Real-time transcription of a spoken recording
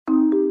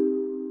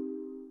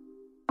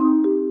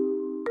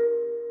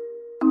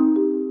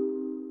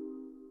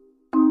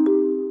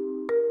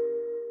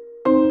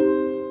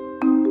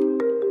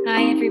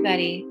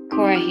everybody,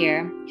 Cora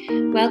here.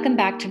 Welcome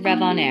back to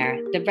Rev on Air,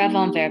 the Rev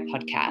on Ver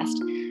podcast,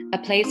 a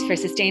place for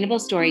sustainable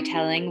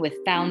storytelling with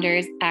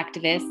founders,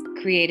 activists,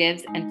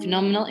 creatives, and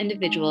phenomenal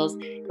individuals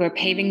who are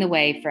paving the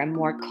way for a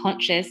more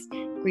conscious,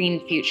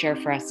 green future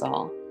for us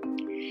all.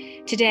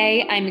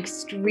 Today, I'm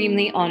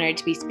extremely honored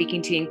to be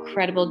speaking to the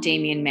incredible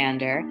Damien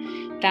Mander,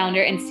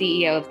 founder and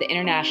CEO of the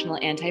International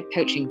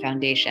Anti-Poaching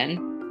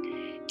Foundation.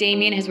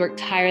 Damien has worked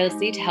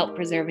tirelessly to help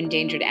preserve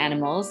endangered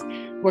animals,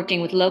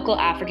 working with local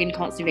African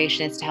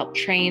conservationists to help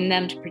train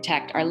them to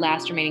protect our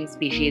last remaining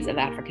species of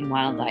African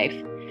wildlife.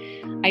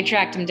 I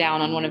tracked him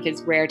down on one of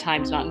his rare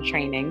times not in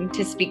training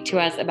to speak to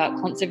us about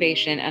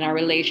conservation and our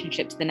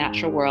relationship to the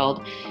natural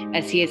world,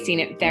 as he has seen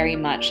it very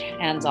much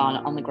hands-on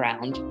on the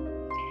ground.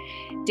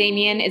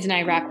 Damien is an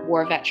Iraq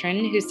war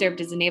veteran who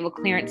served as a naval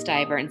clearance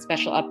diver and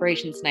special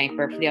operations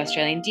sniper for the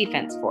Australian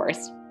Defence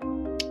Force.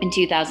 In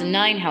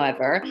 2009,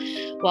 however,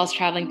 whilst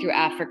traveling through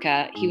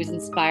Africa, he was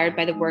inspired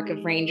by the work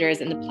of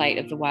rangers and the plight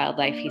of the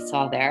wildlife he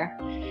saw there.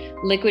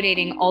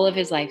 Liquidating all of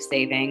his life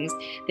savings,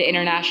 the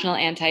International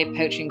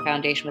Anti-Poaching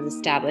Foundation was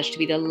established to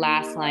be the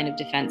last line of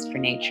defense for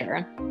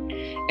nature.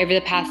 Over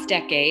the past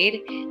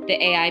decade, the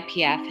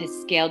AIPF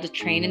has scaled to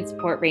train and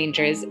support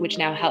rangers, which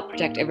now help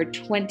protect over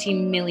 20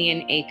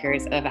 million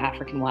acres of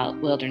African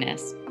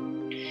wilderness.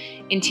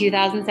 In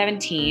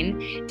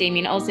 2017,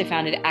 Damien also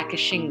founded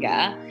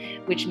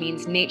Akashinga, which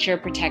means Nature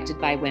Protected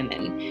by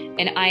Women,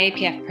 an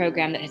IAPF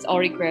program that has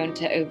already grown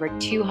to over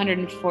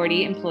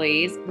 240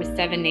 employees with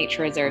 7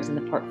 nature reserves in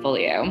the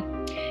portfolio.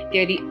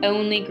 They're the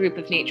only group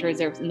of nature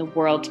reserves in the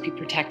world to be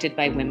protected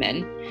by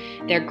women.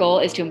 Their goal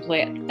is to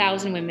employ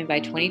 1,000 women by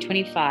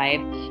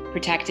 2025,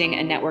 protecting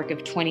a network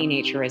of 20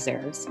 nature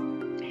reserves.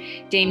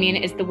 Damien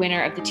is the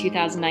winner of the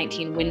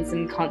 2019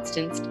 Winsome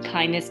Constance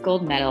Kindness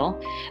Gold Medal,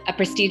 a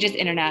prestigious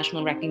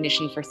international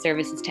recognition for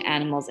services to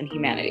animals and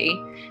humanity.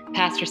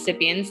 Past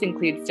recipients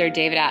include Sir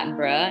David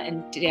Attenborough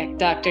and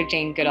Dr.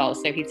 Jane Goodall,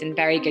 so he's in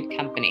very good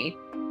company.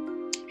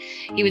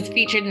 He was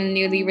featured in the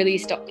newly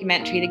released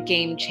documentary The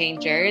Game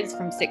Changers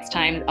from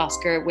 6-time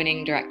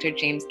Oscar-winning director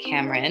James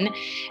Cameron,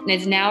 and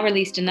has now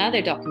released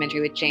another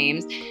documentary with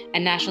James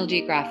and National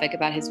Geographic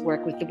about his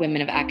work with the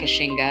women of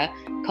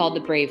Akashinga called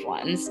The Brave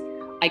Ones.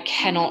 I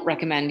cannot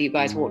recommend you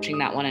guys watching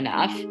that one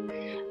enough.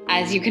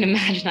 As you can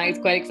imagine, I was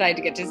quite excited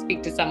to get to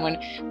speak to someone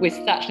with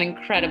such an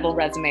incredible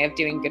resume of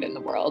doing good in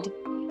the world.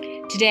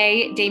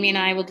 Today, Damien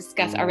and I will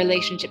discuss our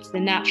relationship to the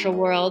natural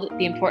world,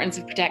 the importance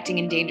of protecting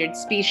endangered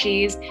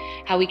species,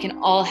 how we can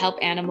all help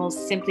animals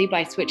simply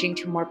by switching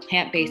to a more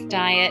plant-based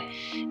diet,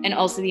 and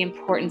also the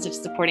importance of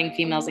supporting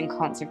females in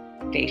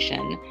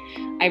conservation.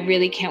 I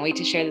really can't wait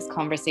to share this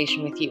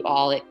conversation with you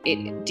all.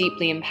 It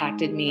deeply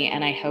impacted me,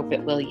 and I hope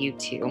it will you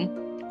too.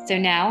 So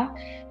now,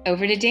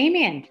 over to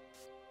Damien.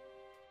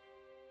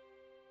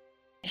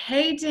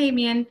 Hey,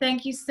 Damien,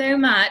 thank you so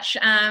much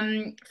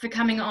for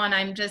coming on.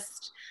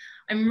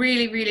 I'm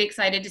really, really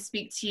excited to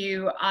speak to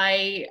you.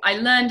 I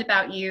learned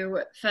about you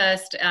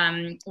first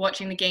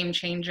watching The Game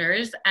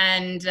Changers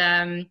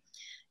and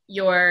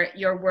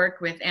your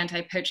work with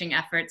anti-poaching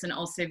efforts and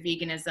also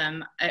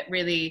veganism. It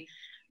really,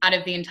 out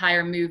of the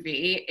entire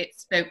movie, it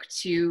spoke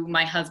to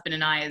my husband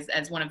and I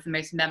as one of the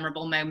most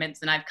memorable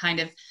moments, and I've kind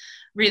of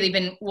really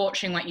been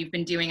watching what you've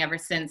been doing ever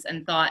since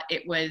and thought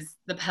it was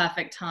the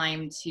perfect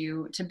time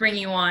to bring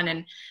you on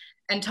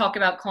and talk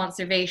about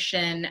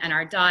conservation and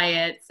our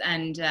diets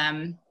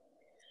and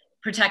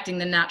protecting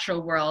the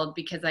natural world,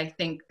 because I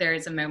think there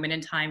is a moment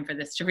in time for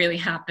this to really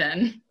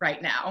happen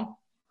right now.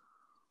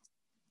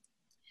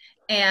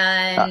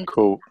 And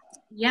cool.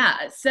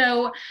 Yeah,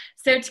 so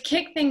to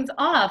kick things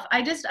off,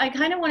 I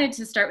kind of wanted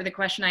to start with a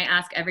question I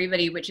ask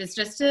everybody, which is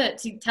just to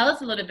tell us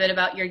a little bit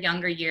about your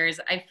younger years.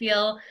 I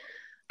feel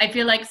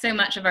like so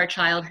much of our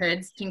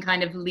childhoods can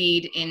kind of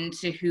lead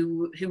into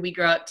who we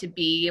grow up to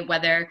be,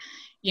 whether,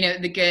 you know,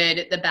 the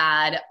good, the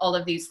bad, all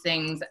of these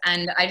things.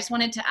 And I just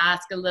wanted to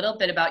ask a little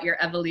bit about your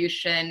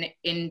evolution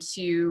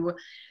into,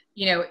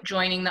 you know,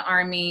 joining the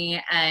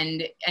Army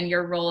and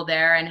your role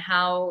there, and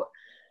how,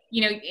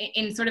 you know,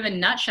 in sort of a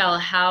nutshell,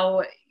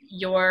 how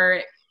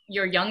your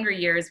younger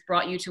years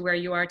brought you to where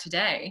you are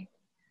today.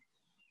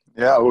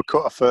 Yeah, well,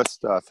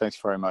 first,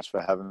 thanks very much for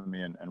having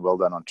me, and well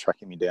done on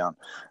tracking me down.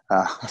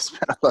 I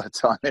spent a lot of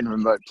time in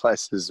remote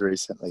places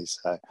recently,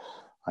 so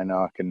I know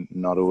I can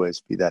not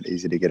always be that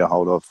easy to get a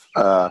hold of.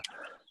 So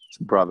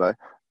bravo.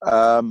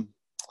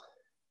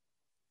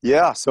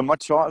 Yeah, so my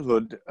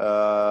childhood,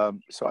 I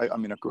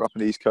grew up on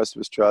the east coast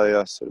of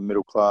Australia, sort of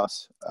middle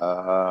class.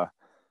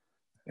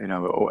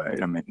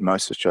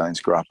 Most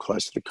Australians grow up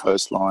close to the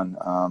coastline.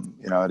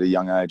 At a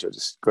young age, I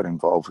just got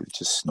involved with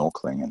just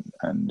snorkeling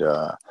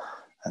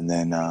and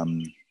then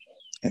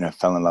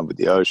fell in love with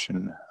the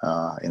ocean.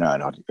 From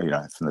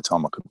the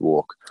time I could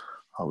walk,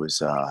 I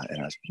was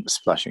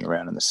splashing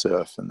around in the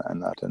surf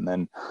and that. And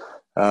then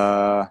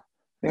I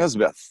think I was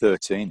about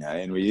 13,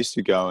 and we used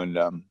to go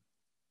and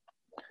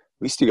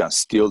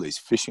steal these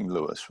fishing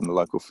lures from the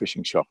local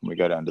fishing shop, and we'd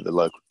go down to the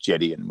local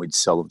jetty and we'd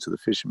sell them to the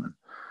fishermen.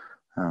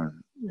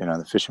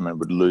 The fishermen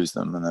would lose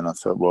them, and then I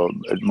thought, well,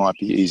 it might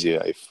be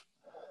easier if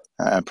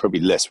and probably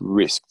less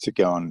risk to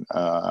go and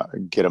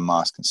get a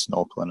mask and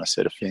snorkel and a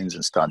set of fins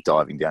and start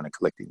diving down and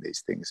collecting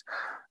these things,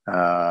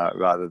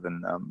 rather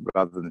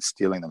than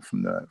stealing them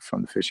from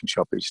the fishing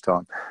shop each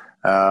time.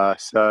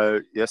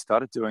 So yeah,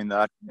 started doing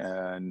that,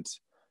 and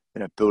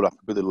built up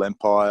a good little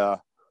empire.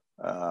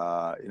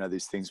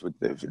 These things with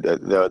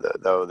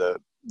the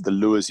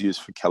lures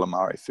used for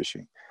calamari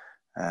fishing.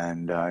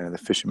 And the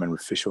fishermen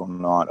would fish all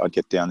night. I'd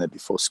get down there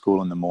before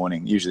school in the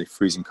morning, usually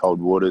freezing cold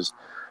waters.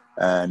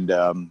 And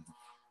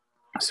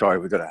sorry,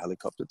 we've got a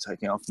helicopter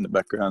taking off in the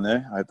background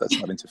there. I hope that's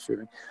not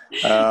interfering.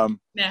 Yeah.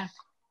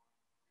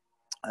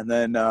 And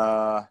then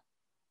I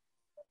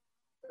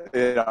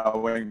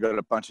went and got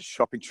a bunch of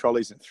shopping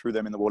trolleys and threw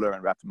them in the water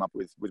and wrapped them up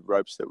with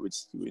ropes that we'd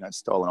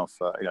stolen off.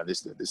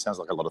 This sounds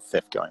like a lot of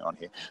theft going on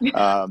here.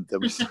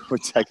 That were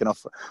taken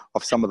off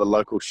some of the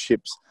local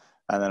ships.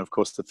 And then, of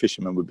course, the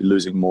fishermen would be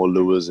losing more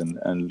lures,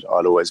 and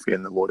I'd always be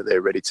in the water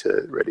there ready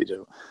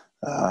to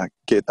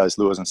get those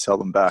lures and sell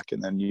them back,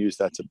 and then use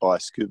that to buy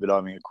scuba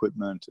diving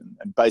equipment,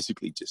 and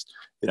basically just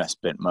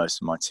spent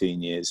most of my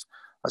teen years.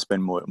 I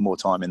spend more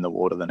time in the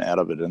water than out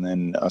of it. And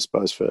then I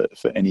suppose for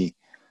any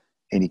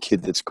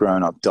kid that's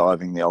grown up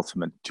diving, the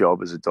ultimate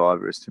job as a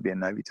diver is to be a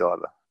Navy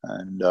diver,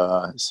 and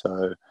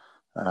so.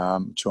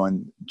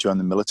 Joined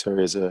the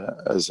military as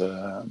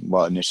a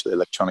initially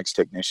electronics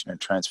technician, and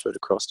transferred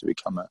across to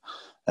become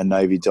a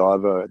Navy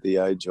diver at the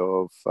age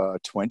of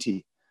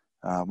 20.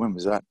 When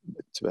was that?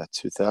 It's about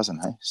 2000,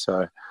 hey?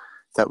 So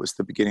that was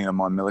the beginning of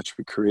my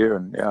military career.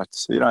 And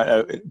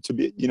to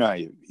be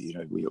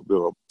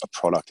we're a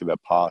product of our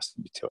past,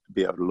 and to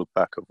be able to look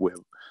back of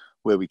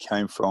where we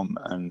came from.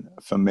 And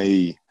for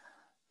me,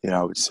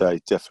 I would say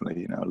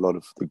definitely a lot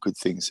of the good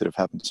things that have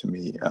happened to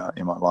me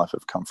in my life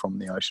have come from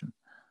the ocean.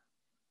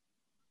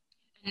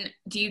 And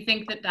do you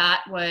think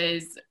that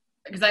was,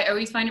 because I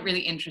always find it really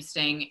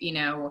interesting,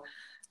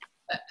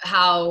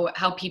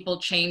 how people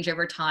change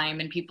over time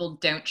and people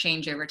don't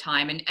change over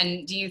time.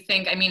 And do you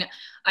think,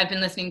 I've been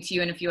listening to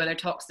you in a few other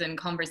talks and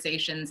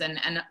conversations,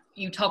 and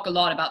you talk a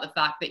lot about the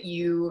fact that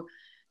you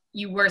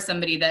were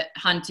somebody that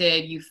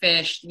hunted, you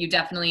fished, you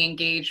definitely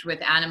engaged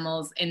with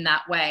animals in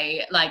that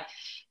way. Like,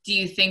 do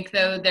you think,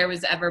 though, there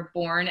was ever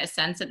born a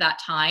sense at that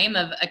time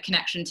of a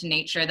connection to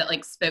nature that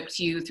spoke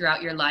to you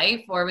throughout your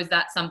life? Or was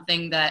that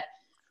something that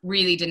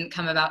really didn't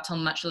come about till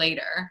much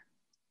later?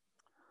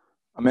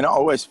 I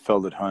always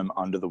felt at home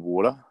under the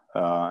water.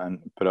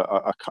 But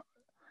I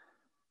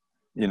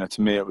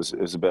to me, it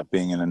was about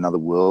being in another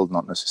world,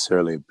 not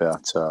necessarily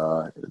about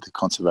the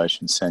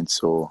conservation sense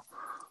or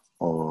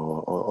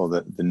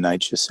the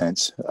nature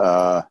sense.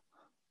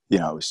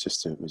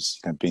 It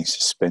was being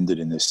suspended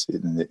in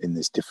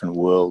this different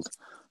world,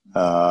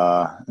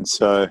 and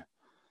so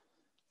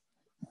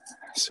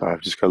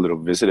I've just got a little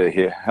visitor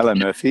here. Hello,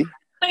 Murphy.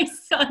 I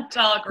saw a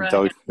dog run.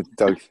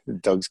 The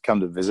dog's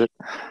come to visit.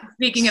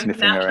 Speaking of the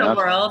natural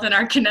world and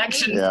our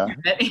connection to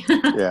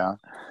it. Yeah.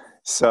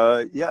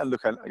 So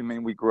look,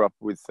 we grew up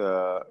with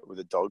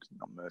a dog,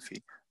 not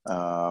Murphy,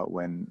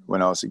 when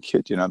I was a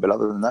kid, But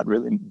other than that,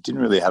 really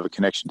didn't really have a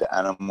connection to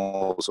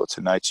animals or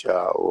to nature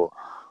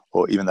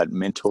or even that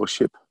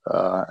mentorship.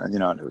 I'm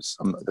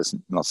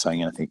not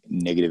saying anything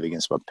negative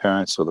against my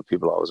parents or the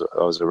people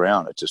I was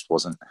around. It just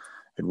wasn't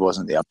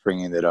the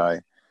upbringing that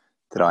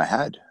I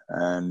had.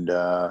 And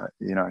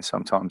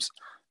sometimes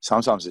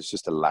it's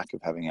just a lack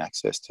of having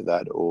access to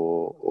that,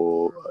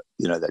 or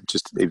that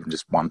just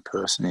one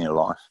person in your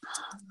life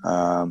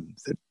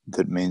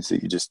that means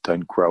that you just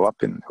don't grow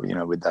up in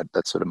with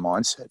that sort of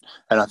mindset.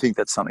 And I think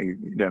that's something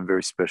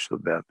very special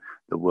about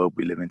the world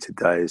we live in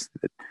today, is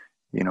that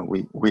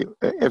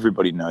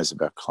everybody knows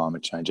about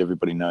climate change.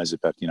 Everybody knows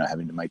about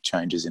having to make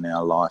changes in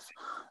our life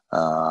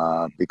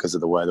because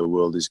of the way the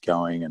world is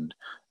going, and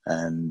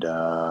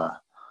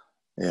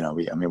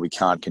we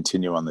can't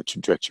continue on the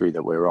trajectory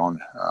that we're on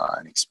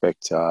and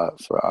expect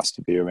for us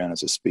to be around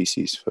as a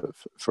species for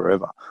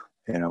forever.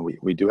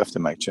 We do have to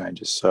make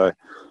changes. So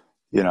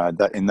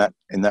that in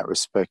that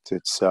respect,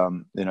 it's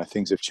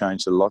things have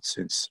changed a lot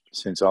since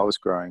I was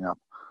growing up.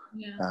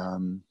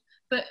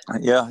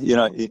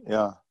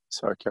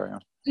 Sorry, carry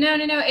on. No.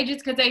 It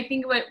just, because I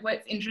think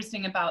what's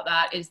interesting about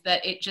that is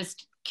that it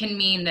just can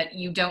mean that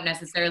you don't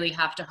necessarily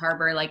have to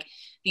harbor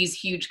these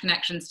huge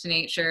connections to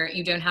nature.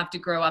 You don't have to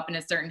grow up in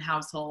a certain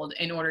household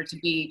in order to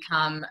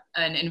become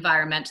an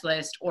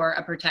environmentalist or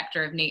a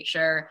protector of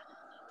nature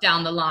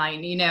down the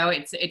line.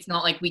 It's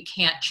not like we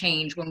can't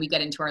change when we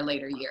get into our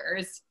later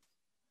years.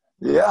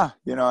 Yeah,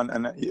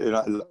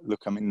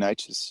 look,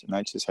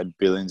 nature's had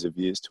billions of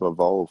years to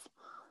evolve.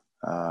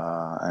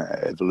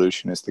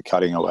 Evolution is the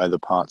cutting away the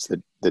parts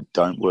that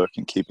don't work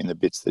and keeping the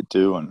bits that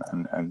do,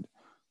 and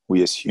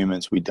we as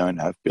humans, we don't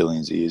have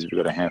billions of years.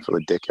 We've got a handful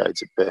of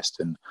decades at best,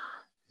 and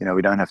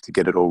we don't have to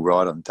get it all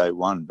right on day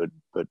one, but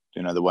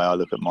the way I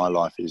look at my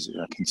life is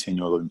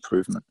continual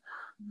improvement.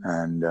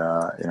 And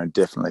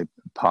definitely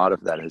part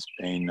of that has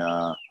been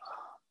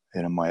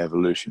my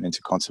evolution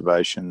into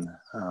conservation,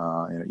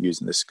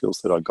 using the skills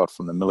that I got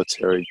from the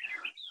military,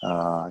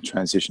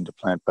 transition to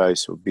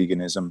plant-based or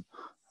veganism.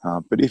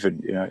 But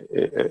even,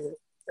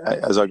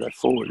 as I go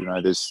forward,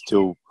 there's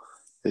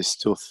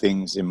still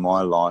things in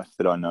my life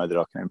that I know that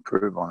I can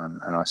improve on,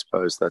 and I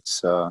suppose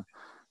that's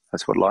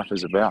what life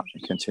is about,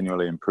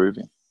 continually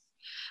improving.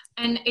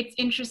 And it's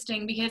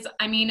interesting because,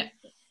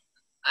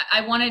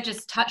 I want to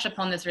just touch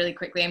upon this really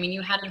quickly.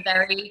 You had a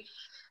very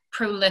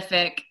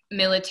prolific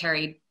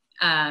military,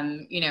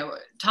 time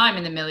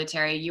in the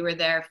military. You were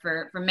there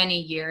for many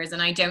years,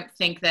 and I don't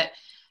think that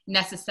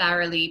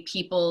necessarily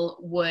people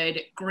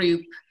would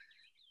group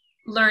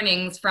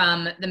learnings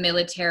from the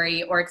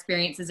military or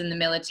experiences in the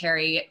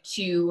military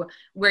to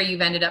where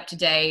you've ended up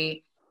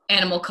today,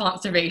 animal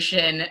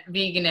conservation,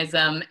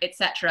 veganism,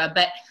 etc.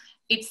 But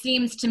it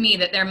seems to me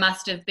that there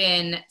must have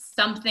been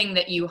something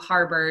that you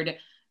harbored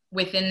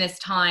within this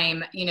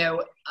time,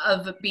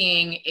 of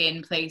being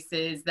in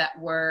places that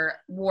were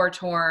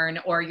war-torn,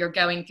 or you're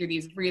going through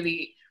these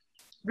really,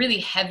 really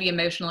heavy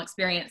emotional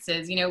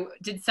experiences.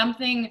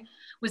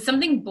 Was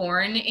something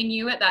born in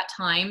you at that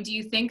time, do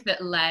you think,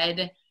 that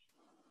led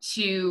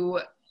to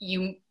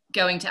you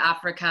going to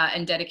Africa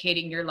and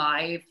dedicating your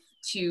life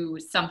to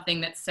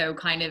something that's so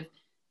kind of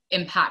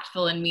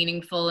impactful and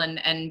meaningful?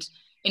 And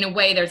in a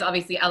way, there's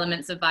obviously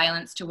elements of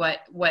violence to what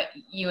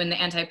you and the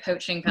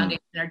Anti-Poaching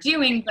Foundation are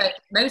doing, but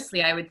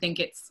mostly I would think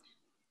it's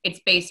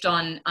based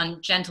on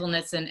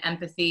gentleness and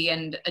empathy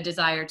and a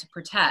desire to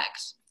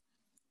protect.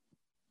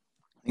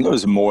 I think it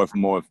was more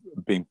of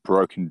being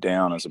broken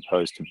down as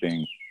opposed to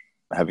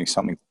having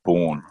something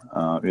born,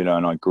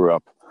 and I grew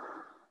up,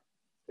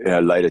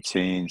 later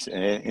teens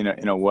in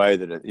a way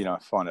that, I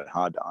find it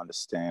hard to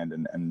understand,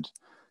 and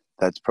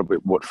that's probably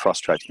what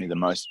frustrates me the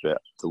most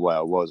about the way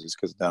I was, is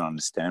because I don't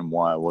understand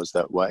why I was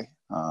that way.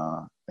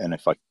 And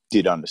if I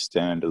did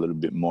understand a little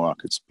bit more, I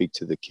could speak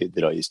to the kid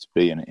that I used to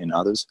be in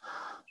others.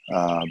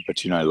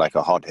 But, like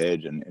a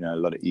hothead and, a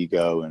lot of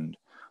ego and,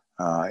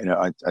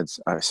 I'd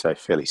say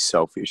fairly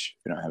selfish,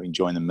 having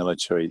joined the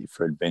military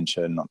for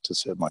adventure, not to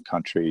serve my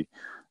country.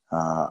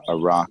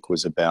 Iraq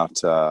was about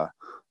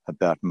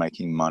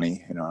making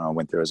money. I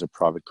went there as a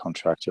private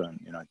contractor and,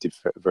 I did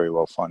very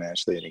well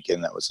financially. And again,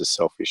 that was a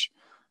selfish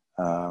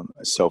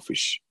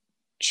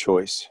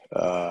choice.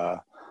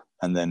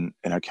 And then,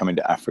 coming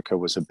to Africa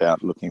was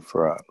about looking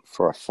for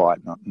a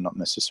fight, not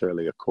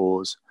necessarily a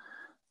cause.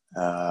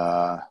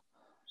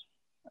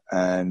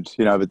 And,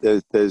 but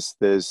there's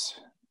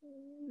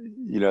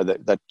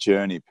that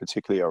journey,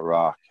 particularly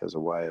Iraq, as a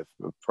way of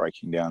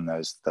breaking down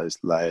those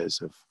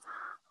layers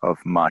of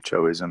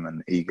machoism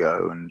and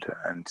ego and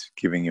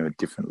giving you a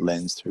different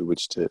lens through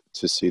which to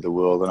see the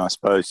world. And I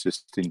suppose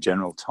just in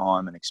general,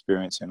 time and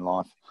experience in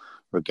life,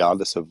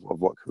 regardless of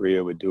what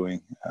career we're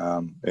doing,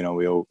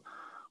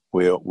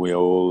 we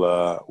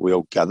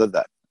all gather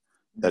that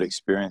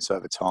experience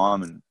over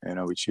time,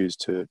 and we choose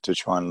to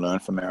try and learn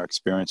from our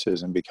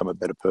experiences and become a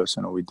better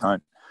person, or we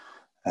don't.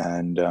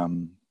 And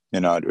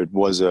it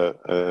was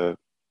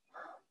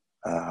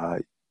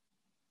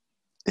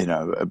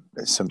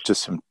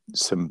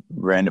some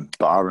random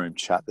barroom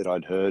chat that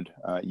I'd heard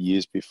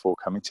years before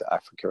coming to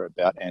Africa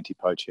about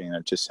anti-poaching, and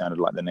it just sounded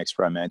like the next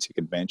romantic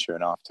adventure.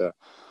 And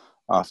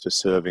after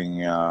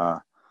serving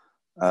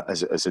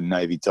as a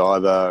Navy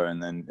diver,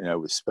 and then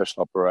with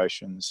special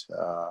operations,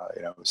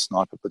 with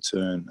sniper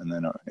platoon, and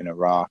then in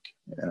Iraq,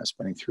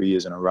 spending 3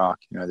 years in Iraq,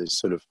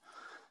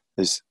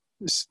 there's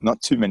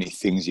not too many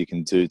things you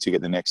can do to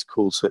get the next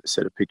cool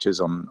set of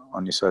pictures on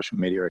your social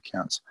media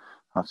accounts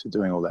after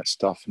doing all that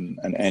stuff.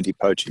 And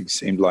anti-poaching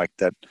seemed like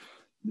that,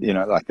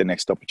 like the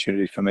next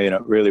opportunity for me. And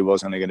it really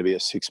was only going to be a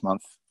 6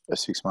 month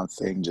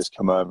thing. Just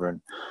come over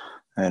and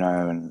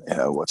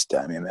what's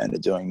Damien Mander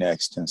doing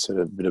next, and sort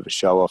of a bit of a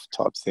show off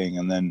type thing.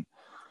 And then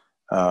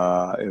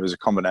it was a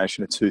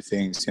combination of two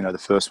things. The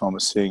first one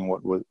was seeing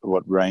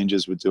what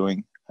rangers were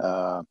doing,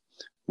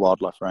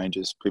 wildlife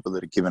rangers, people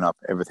that had given up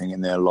everything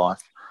in their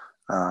life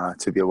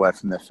to be away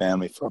from their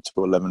family for up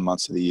to 11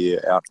 months of the year,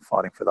 out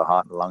fighting for the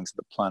heart and lungs of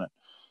the planet.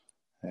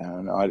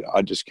 And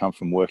I just come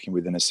from working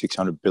within a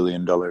 $600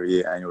 billion a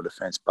year annual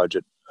defence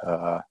budget,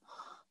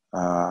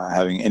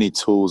 having any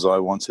tools I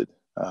wanted,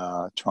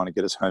 trying to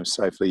get us home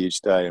safely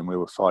each day, and we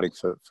were fighting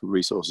for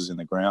resources in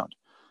the ground,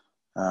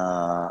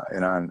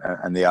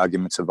 and the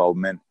arguments of old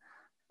men,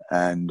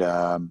 and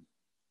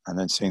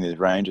then seeing these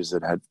rangers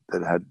that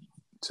had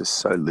just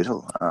so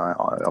little,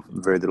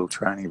 very little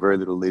training, very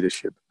little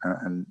leadership,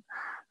 and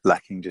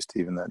lacking just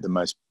even the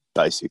most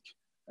basic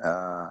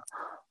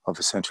of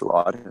essential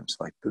items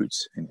like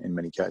boots in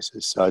many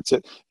cases. So it's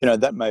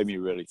that made me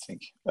really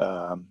think.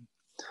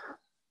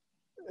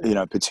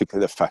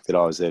 Particularly the fact that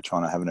I was there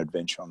trying to have an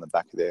adventure on the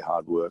back of their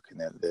hard work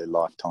and their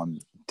lifetime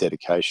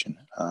dedication.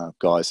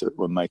 Guys that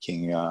were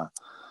making a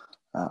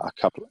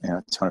couple,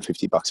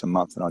 $250 a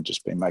month, and I'd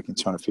just been making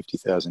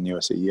 $250,000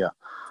 US a year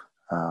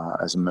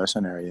as a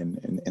mercenary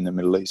in the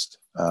Middle East.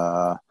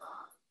 And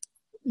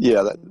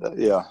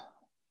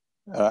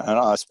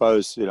I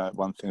suppose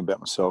one thing about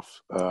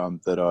myself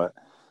that I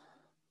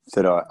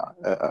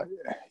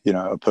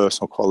a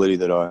personal quality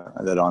that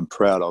I'm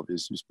proud of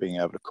is just being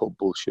able to call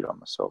bullshit on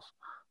myself.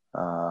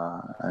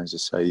 And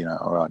just say,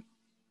 all right,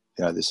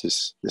 this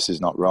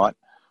is not right.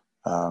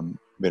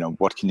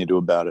 what can you do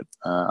about it?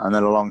 And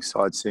then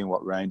alongside seeing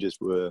what rangers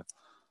were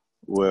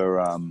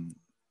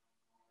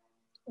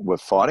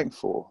fighting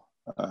for,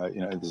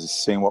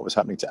 seeing what was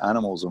happening to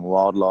animals and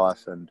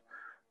wildlife, and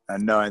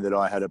knowing that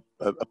I had a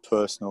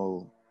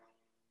personal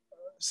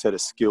set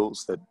of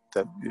skills that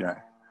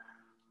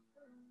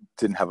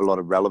didn't have a lot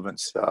of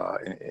relevance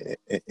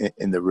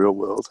in the real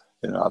world,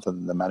 other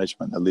than the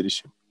management, the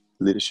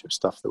leadership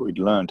stuff that we'd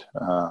learned.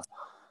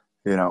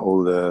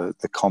 All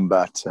the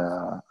combat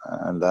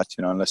and that,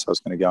 unless I was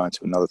going to go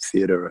into another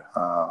theatre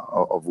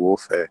of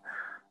warfare,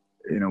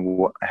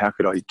 how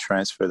could I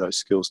transfer those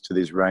skills to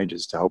these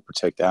rangers to help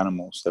protect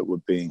animals that were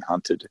being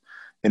hunted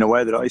in a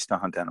way that I used to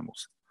hunt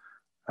animals?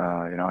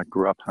 I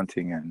grew up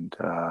hunting,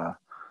 but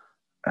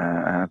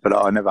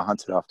I never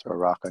hunted after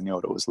Iraq. I knew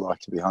what it was like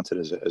to be hunted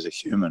as a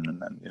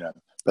human,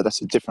 but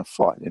that's a different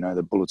fight.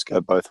 The bullets go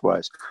both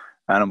ways.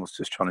 Animals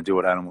just trying to do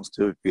what animals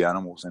do, be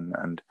animals,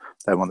 and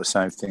they want the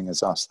same thing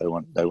as us. They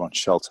want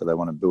shelter. They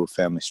want to build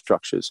family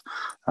structures.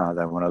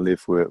 They want to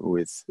live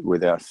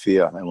without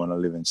fear. They want to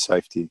live in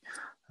safety.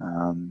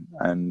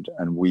 And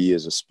we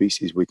as a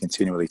species, we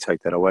continually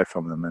take that away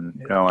from them. And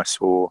I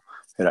saw,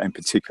 in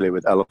particular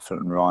with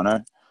elephant and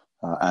rhino,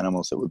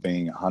 animals that were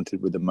being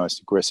hunted with the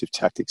most aggressive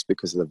tactics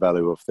because of the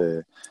value of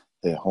their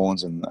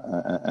horns and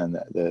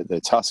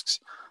their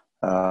tusks.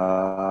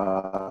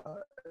 I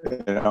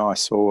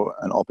saw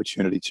an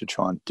opportunity to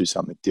try and do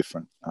something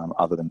different,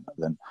 other than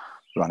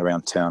run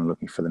around town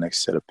looking for the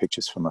next set of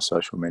pictures for my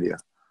social media.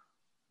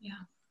 Yeah,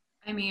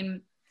 I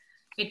mean,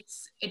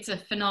 it's a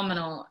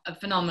phenomenal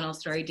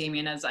story,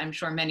 Damien, as I'm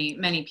sure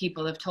many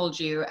people have told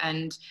you.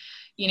 And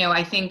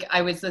I think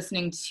I was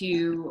listening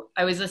to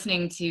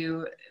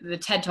the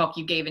TED Talk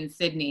you gave in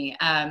Sydney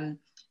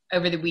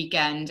over the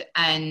weekend,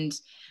 and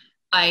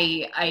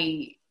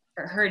I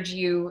heard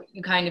you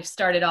kind of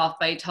started off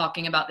by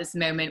talking about this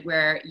moment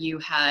where you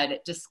had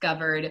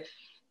discovered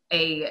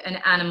an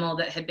animal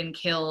that had been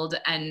killed,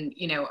 and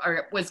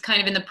or was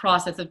kind of in the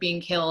process of being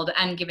killed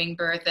and giving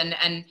birth,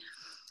 and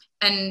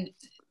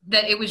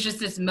that it was just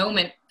this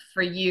moment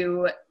for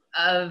you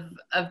of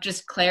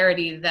just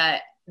clarity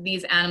that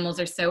these animals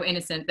are so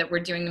innocent, that we're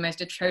doing the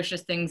most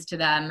atrocious things to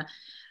them.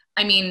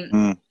 I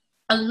mean,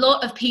 a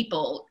lot of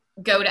people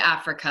go to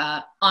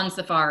Africa on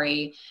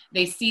safari,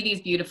 they see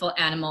these beautiful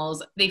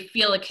animals, they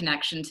feel a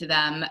connection to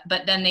them,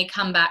 but then they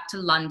come back to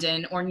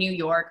London or New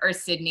York or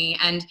Sydney,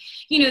 and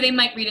they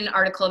might read an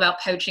article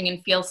about poaching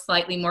and feel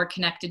slightly more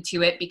connected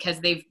to it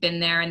because they've been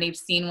there and they've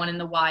seen one in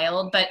the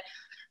wild. But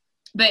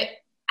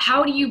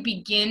how do you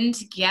begin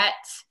to get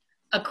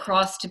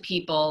across to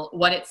people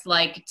what it's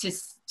like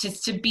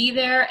to be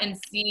there and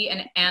see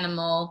an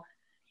animal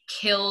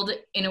killed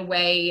in a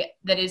way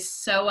that is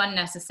so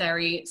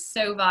unnecessary,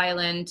 so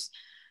violent,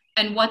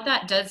 and what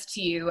that does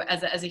to you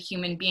as a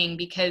human being?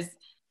 Because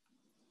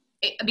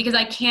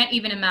I can't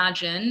even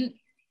imagine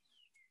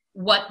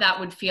what that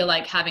would feel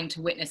like having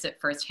to witness it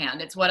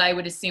firsthand. It's what I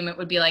would assume it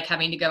would be like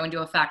having to go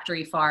into a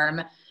factory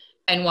farm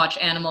and watch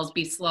animals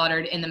be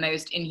slaughtered in the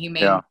most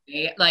inhumane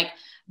way.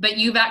 But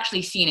you've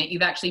actually seen it.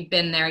 You've actually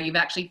been there. You've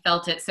actually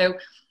felt it. So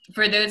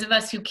for those of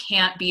us who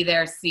can't be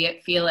there, see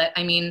it, feel it,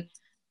 I mean,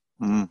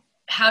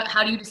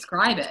 how do you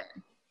describe it?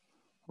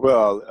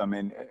 Well, I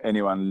mean,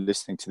 anyone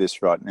listening to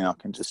this right now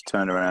can just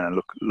turn around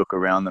and look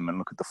around them and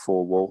look at the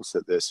four walls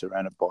that they're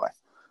surrounded by.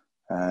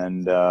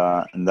 And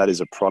that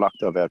is a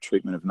product of our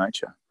treatment of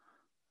nature.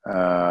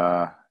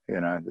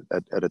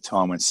 At a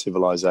time when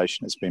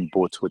civilization has been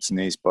brought to its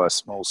knees by a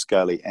small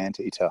scaly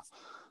anteater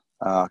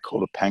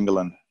called a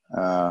pangolin.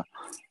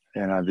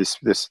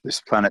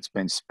 This planet's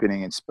been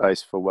spinning in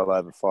space for well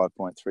over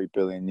 5.3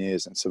 billion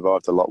years and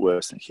survived a lot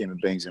worse than human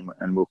beings,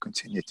 and will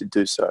continue to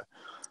do so.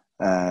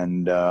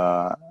 And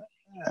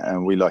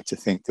we like to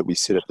think that we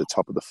sit at the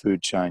top of the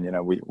food chain.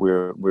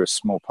 We're a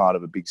small part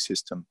of a big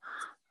system.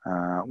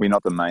 We're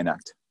not the main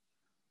act.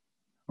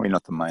 We're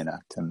not the main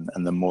act,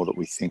 and the more that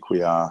we think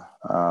we are,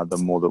 the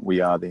more that we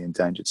are the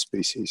endangered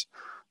species.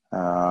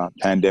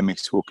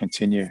 Pandemics will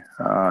continue.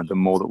 The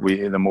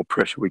more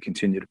pressure we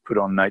continue to put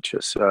on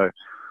nature. So,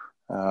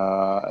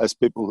 as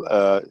people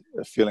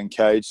feel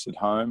encaged at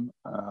home,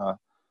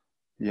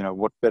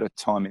 what better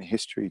time in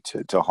history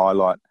to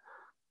highlight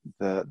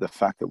the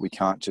fact that we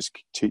can't just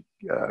keep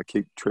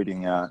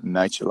treating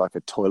nature like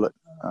a toilet,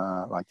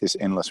 like this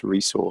endless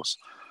resource.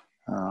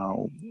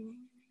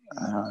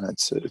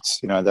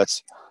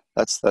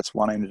 That's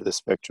one end of the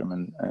spectrum,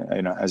 and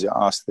as you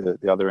ask,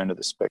 the other end of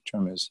the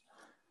spectrum is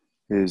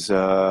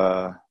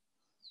the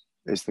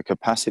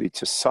capacity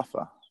to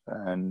suffer,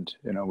 and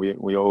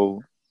we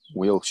all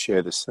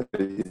share this.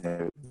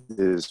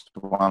 There's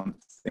one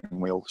thing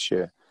we all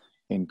share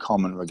in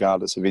common,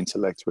 regardless of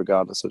intellect,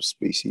 regardless of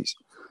species,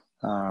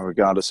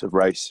 regardless of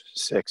race,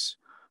 sex,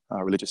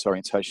 religious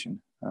orientation,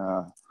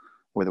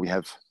 whether we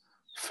have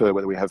fur,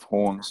 whether we have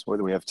horns,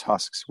 whether we have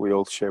tusks. We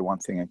all share one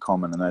thing in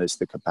common, and that is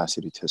the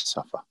capacity to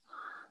suffer.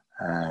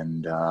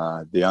 And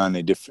the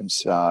only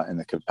difference in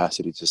the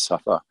capacity to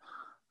suffer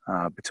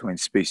between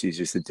species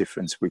is the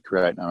difference we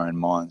create in our own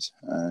minds.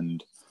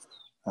 And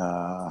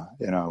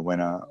When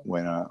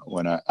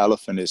an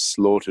elephant is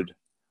slaughtered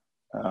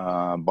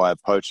by a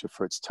poacher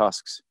for its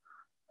tusks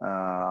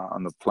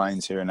on the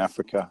plains here in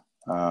Africa,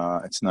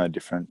 it's no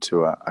different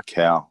to a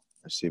cow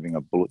receiving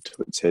a bullet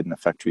to its head in a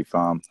factory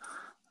farm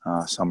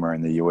somewhere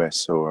in the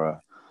US,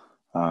 or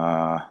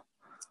a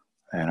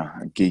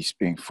geese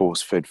being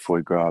force-fed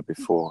foie gras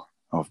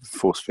or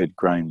force-fed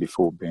grain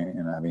before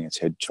having its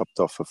head chopped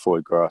off for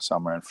foie gras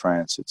somewhere in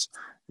France.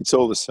 It's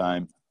all the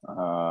same.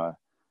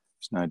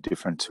 It's no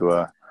different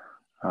to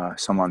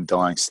someone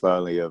dying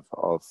slowly of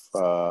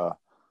a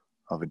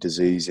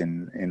disease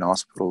in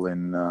hospital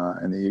in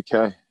the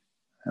UK.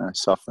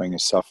 Suffering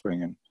is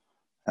suffering,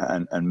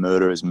 and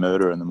murder is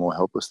murder. And the more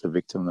helpless the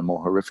victim, the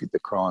more horrific the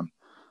crime.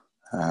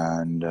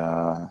 And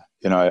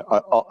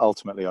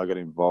ultimately, I got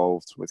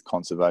involved with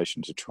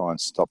conservation to try and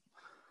stop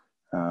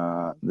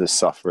the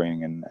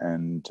suffering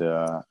and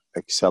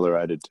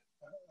acceleration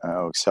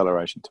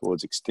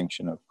towards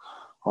extinction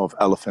of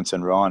elephants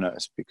and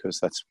rhinos, because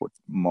that's what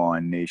my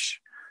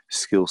niche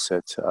skill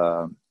set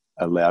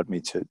allowed me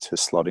to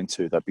slot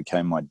into. That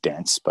became my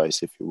dance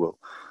space, if you will.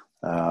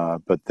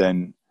 But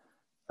then,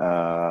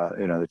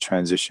 the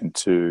transition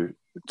to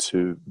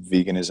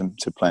veganism,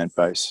 to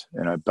plant-based,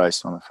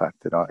 based on the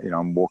fact that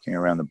I'm walking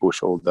around the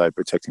bush all day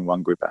protecting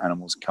one group of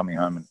animals, coming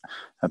home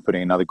and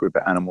putting another group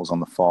of animals on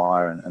the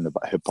fire, and the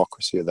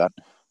hypocrisy of that,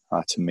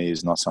 to me,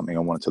 is not something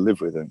I wanted to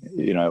live with. And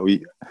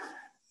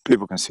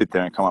people can sit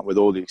there and come up with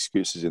all the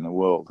excuses in the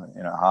world.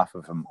 Half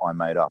of them I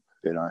made up.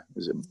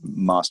 As a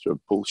master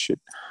of bullshit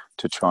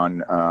to try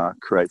and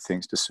create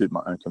things to suit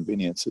my own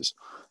conveniences.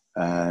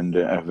 And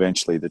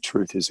eventually the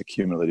truth is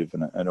accumulative,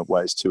 and it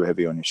weighs too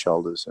heavy on your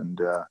shoulders. And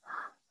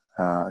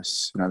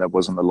that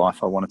wasn't the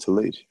life I wanted to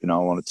lead. I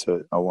wanted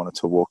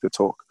to walk the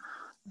talk.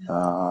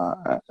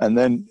 And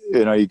then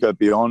you go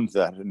beyond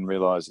that and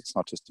realize it's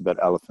not just about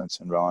elephants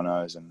and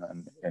rhinos and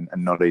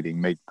not eating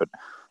meat, but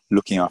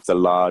looking after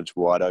large,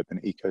 wide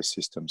open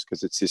ecosystems,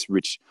 because it's this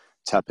rich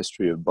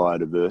tapestry of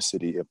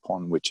biodiversity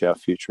upon which our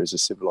future as a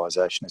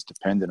civilization is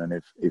dependent.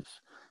 And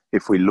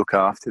if we look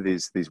after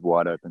these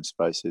wide open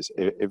spaces,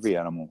 every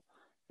animal,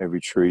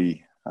 every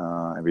tree,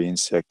 every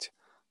insect,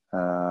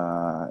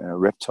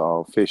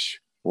 reptile,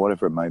 fish,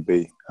 whatever it may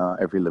be,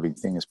 every living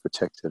thing is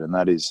protected. And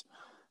that is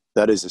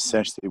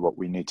essentially what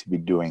we need to be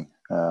doing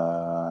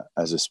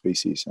as a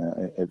species.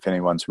 If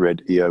anyone's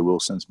read E.O.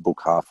 Wilson's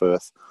book Half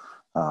Earth,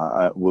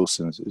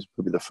 Wilson is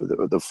probably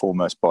the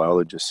foremost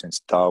biologist since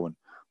Darwin.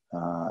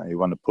 He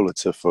won a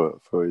Pulitzer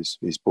for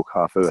his book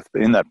Half Earth.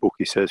 But in that book,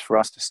 he says, for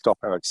us to stop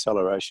our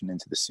acceleration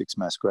into the sixth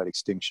mass great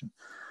extinction,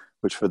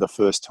 which for the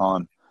first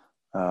time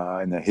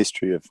in the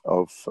history of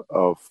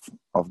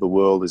the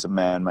world is a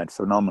man-made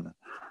phenomenon,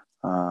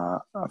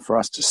 for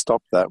us to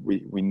stop that,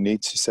 we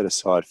need to set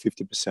aside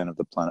 50% of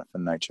the planet for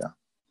nature.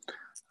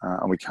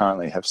 And we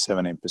currently have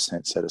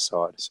 17% set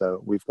aside.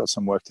 So we've got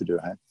some work to do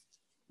ahead.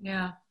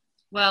 Yeah.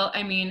 Well,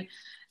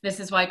 this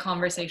is why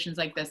conversations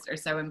like this are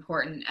so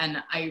important.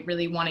 And I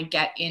really want to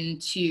get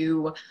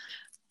into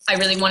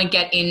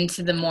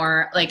the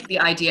more like the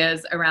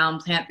ideas around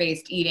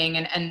plant-based eating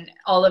and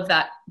all of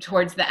that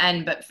towards the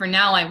end. But for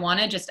now, I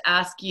want to just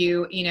ask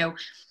you,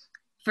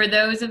 for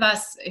those of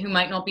us who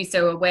might not be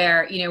so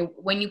aware,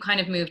 when you kind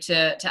of moved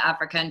to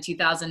Africa in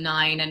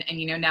 2009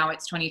 and now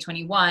it's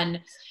 2021,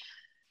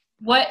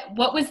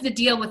 what was the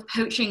deal with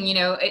poaching?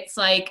 It's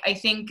like, I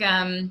think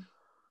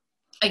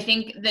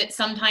that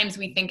sometimes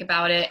we think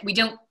about it, we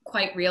don't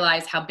quite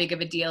realize how big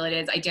of a deal it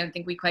is. I don't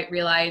think we quite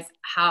realize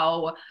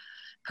how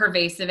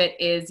pervasive it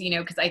is,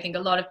 because I think a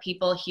lot of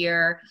people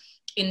here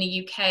in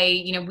the UK,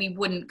 we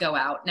wouldn't go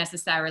out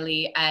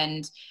necessarily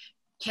and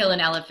kill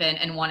an elephant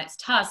and want its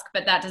tusk,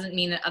 but that doesn't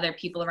mean that other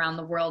people around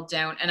the world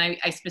don't. And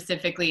I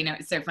specifically,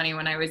 it's so funny,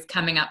 when I was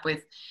coming up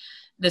with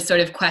the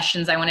sort of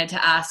questions I wanted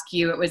to ask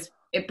you,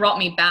 it brought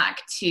me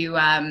back to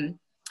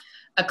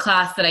a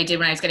class that I did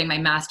when I was getting my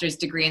master's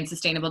degree in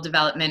sustainable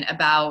development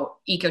about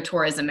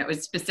ecotourism. It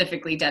was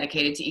specifically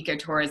dedicated to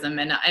ecotourism.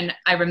 And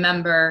I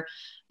remember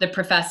the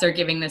professor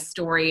giving this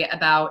story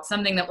about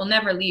something that will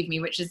never leave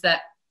me, which is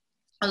that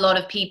a lot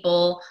of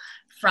people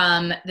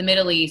from the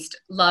Middle East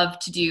love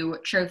to do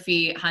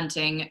trophy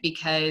hunting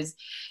because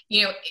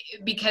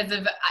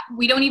of,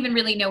 we don't even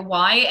really know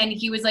why. And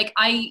he was like,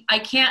 I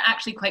can't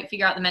actually quite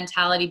figure out the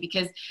mentality,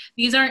 because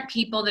these aren't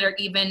people that are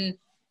even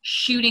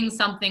shooting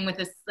something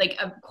with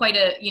quite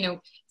a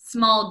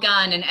small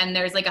gun and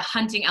there's like a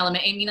hunting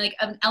element. Like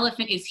an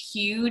elephant is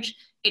huge,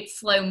 it's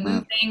slow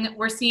moving.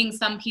 We're seeing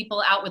some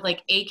people out with like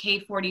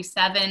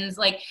AK-47s.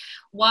 Like,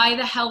 why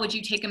the hell would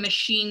you take a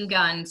machine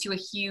gun to a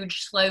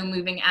huge slow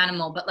moving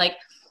animal? But like,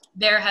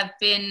 there have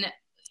been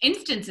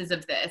instances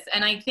of this,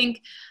 and I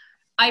think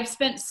I've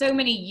spent so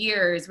many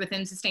years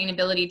within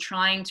sustainability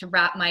trying to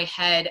wrap my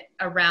head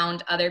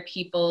around other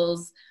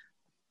people's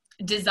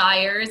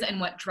desires and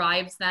what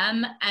drives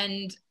them.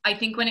 And I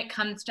think when it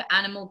comes to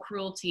animal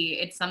cruelty,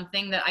 it's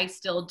something that I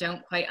still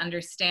don't quite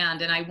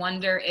understand. And I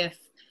wonder if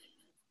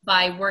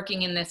by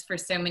working in this for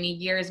so many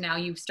years now,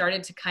 you've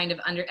started to kind of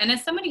and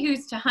as somebody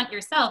who's to hunt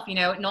yourself, you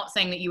know, not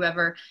saying that you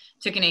ever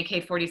took an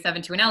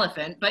AK-47 to an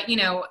elephant, but, you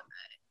know,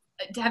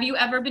 have you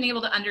ever been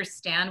able to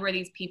understand where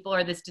these people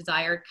or this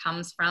desire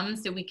comes from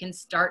so we can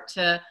start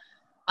to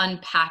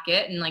unpack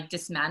it and like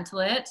dismantle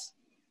it?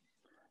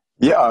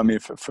 Yeah, I mean,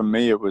 for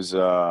me, it was,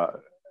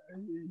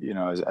 you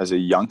know, as a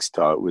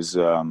youngster, it was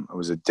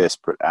a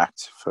desperate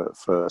act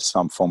for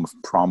some form of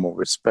primal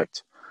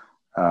respect.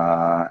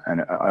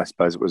 And I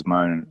suppose it was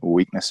my own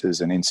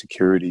weaknesses and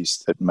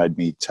insecurities that made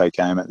me take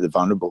aim at the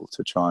vulnerable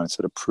to try and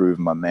sort of prove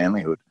my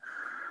manlyhood.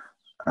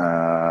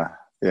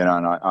 You know,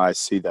 and I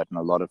see that in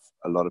a lot of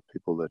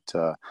people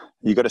that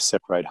you got to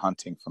separate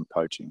hunting from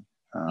poaching.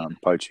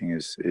 Poaching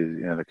is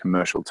you know, the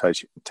commercial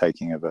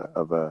taking of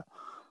a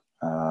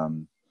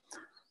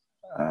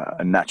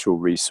natural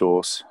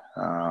resource.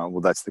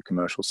 Well, that's the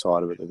commercial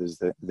side of it.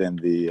 There's then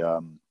the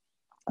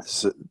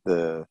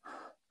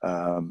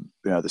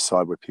you know, the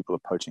side where people are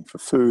poaching for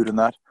food and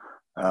that.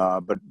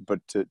 But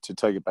to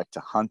take it back to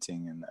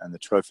hunting and the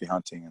trophy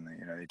hunting, and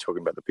you know, you're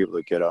talking about the people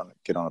that get on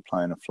a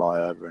plane and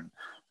fly over and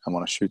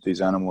want to shoot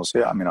these animals.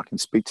 Yeah, I mean, I can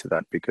speak to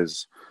that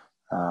because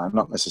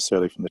not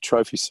necessarily from the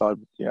trophy side,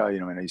 but yeah, you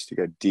know, when I used to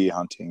go deer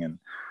hunting and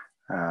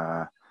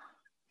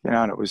you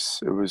know, and it was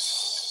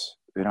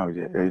you know,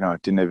 I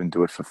didn't even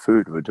do it for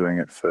food. We were doing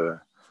it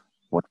for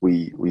what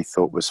we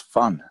thought was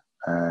fun.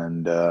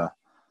 And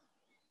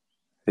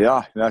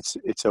yeah,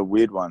 it's a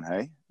weird one,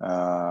 hey.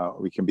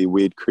 We can be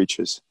weird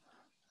creatures,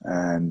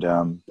 and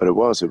but it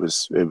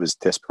was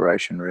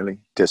desperation,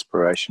 really,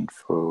 desperation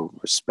for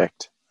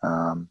respect,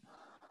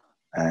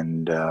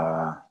 and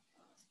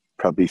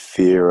probably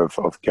fear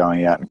of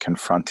going out and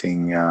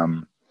confronting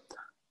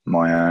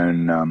my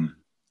own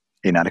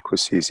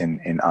inadequacies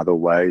in other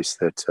ways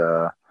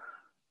that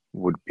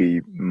would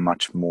be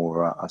much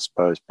more, I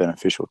suppose,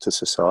 beneficial to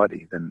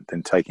society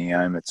than taking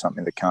aim at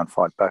something that can't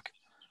fight back.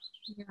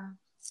 Yeah.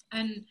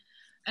 And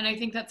I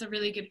think that's a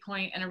really good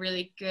point and a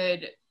really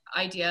good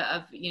idea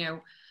of, you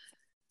know,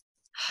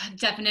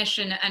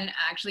 definition. And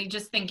actually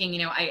just thinking,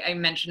 you know, I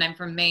mentioned I'm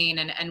from Maine,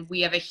 and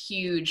we have a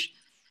huge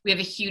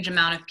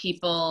amount of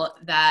people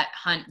that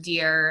hunt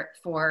deer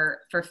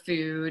for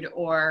food,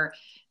 or,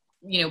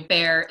 you know,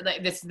 bear.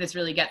 Like this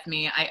really gets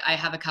me. I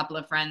have a couple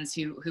of friends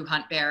who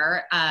hunt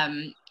bear,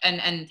 and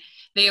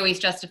they always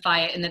justify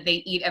it in that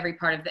they eat every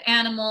part of the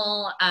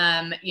animal.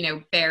 You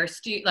know, bear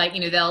stew, like,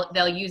 you know,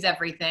 they'll use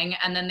everything,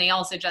 and then they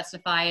also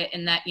justify it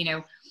in that, you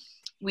know,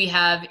 we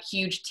have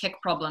huge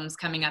tick problems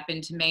coming up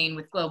into Maine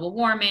with global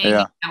warming.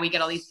 Yeah. And we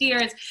get all these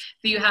deers,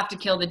 so you have to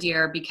kill the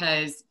deer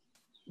because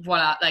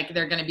like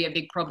they're going to be a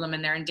big problem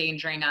and they're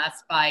endangering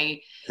us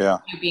by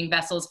being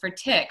vessels for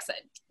ticks.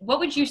 What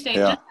would you say,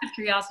 just out of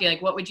curiosity,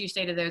 like what would you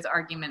say to those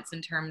arguments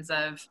in terms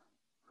of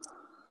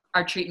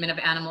our treatment of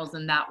animals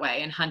in that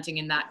way and hunting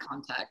in that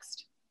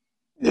context?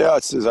 Yeah,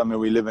 I mean,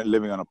 we're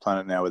living on a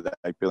planet now with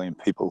 8 billion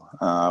people.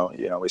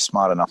 You know, we're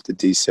smart enough to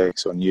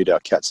desex or neuter our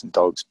cats and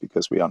dogs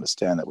because we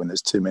understand that when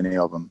there's too many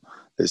of them,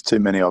 there's too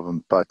many of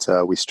them. But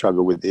we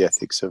struggle with the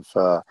ethics of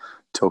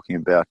talking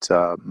about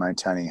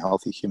maintaining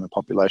healthy human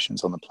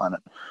populations on the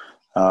planet.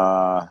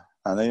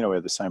 And then, you know, we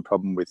have the same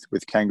problem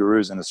with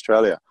kangaroos in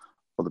Australia.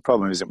 Well, the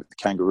problem isn't with the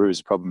kangaroos.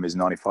 The problem is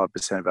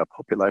 95% of our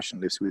population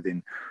lives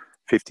within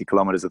 50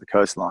 kilometres of the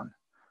coastline.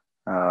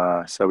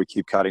 So we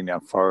keep cutting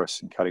down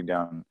forests and cutting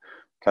down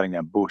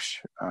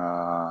bush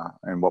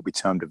and what we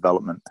term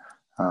development,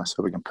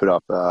 so we can put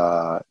up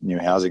new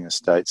housing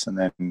estates. And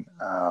then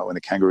when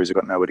the kangaroos have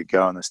got nowhere to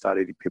go and they start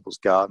eating people's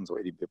gardens or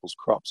eating people's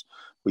crops,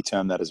 we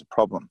term that as a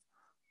problem,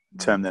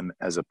 term them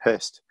as a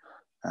pest,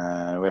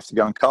 and we have to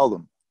go and cull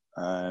them.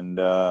 And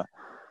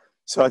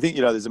so I think,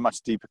 you know, there's a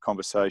much deeper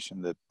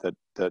conversation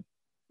that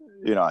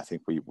you know, I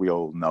think we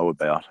all know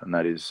about, and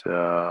that is,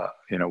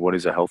 you know, what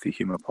is a healthy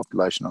human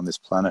population on this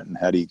planet, and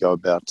how do you go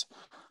about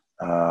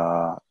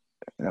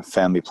you know,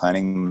 family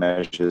planning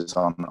measures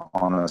on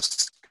a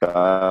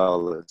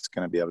scale that's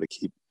going to be able to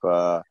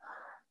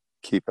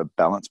keep a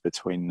balance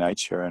between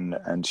nature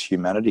and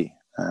humanity.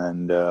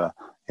 And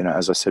you know,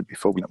 as I said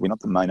before, we're not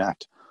the main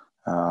act.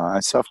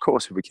 And so, of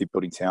course, if we keep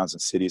building towns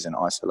and cities and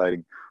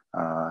isolating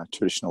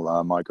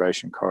traditional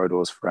migration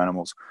corridors for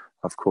animals,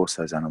 of course,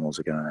 those animals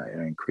are going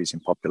to increase in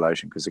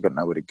population because they've got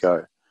nowhere to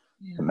go,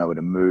 nowhere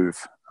to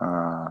move. They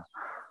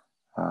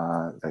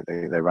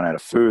run out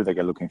of food. They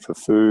go looking for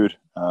food.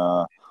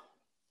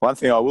 One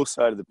thing I will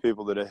say to the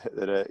people that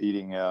are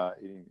eating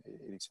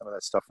some of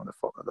that stuff from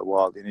the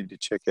wild, you need to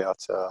check out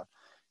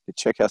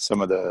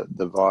some of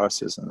the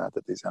viruses and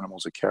that these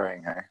animals are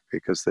carrying,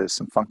 because there's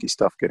some funky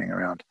stuff getting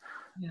around,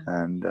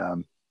 and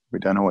we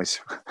don't always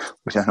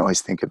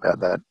think about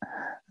that.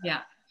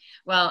 Yeah.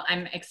 Well,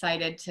 I'm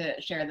excited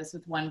to share this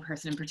with one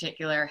person in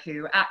particular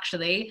who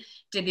actually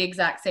did the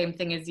exact same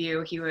thing as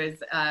you. He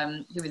was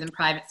in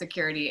private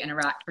security in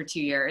Iraq for 2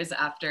 years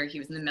after he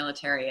was in the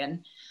military,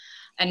 and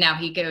now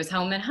he goes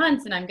home and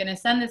hunts, and I'm going to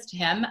send this to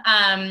him.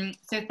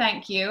 So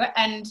thank you.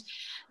 And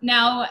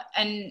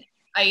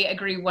I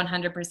agree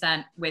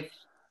 100% with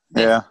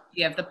the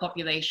idea of the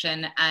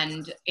population,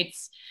 and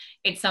it's,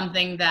 it's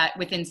something that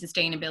within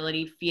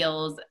sustainability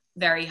feels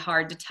very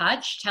hard to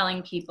touch,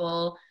 telling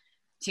people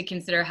to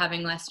consider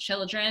having less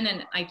children.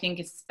 And I think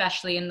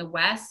especially in the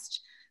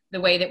West,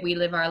 the way that we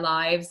live our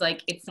lives,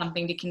 like it's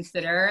something to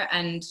consider,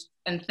 and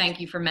thank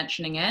you for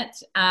mentioning it.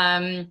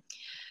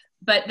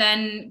 But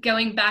then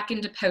going back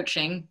into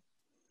poaching,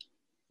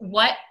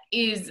 what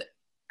is,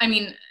 I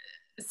mean,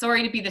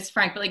 sorry to be this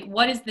frank, but like,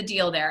 what is the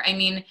deal there? I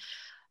mean,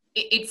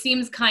 it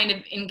seems kind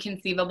of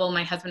inconceivable.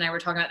 My husband and I were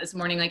talking about this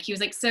morning, like he was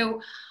like,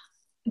 so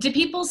do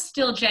people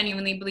still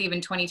genuinely believe in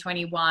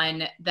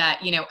 2021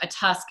 that, you know, a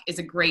tusk is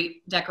a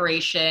great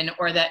decoration,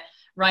 or that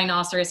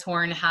rhinoceros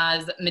horn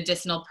has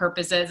medicinal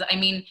purposes? I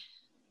mean,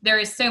 there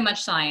is so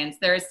much science,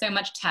 there is so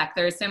much tech,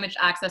 there is so much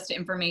access to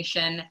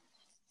information.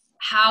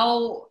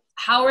 How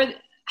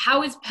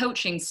is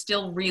poaching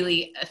still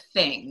really a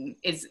thing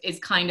is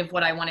kind of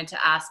what I wanted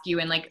to ask you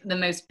in like the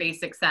most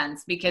basic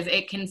sense, because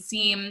it can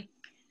seem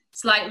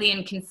slightly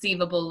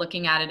inconceivable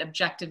looking at it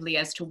objectively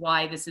as to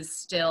why this is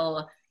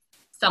still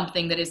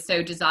something that is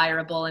so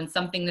desirable and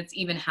something that's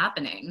even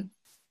happening.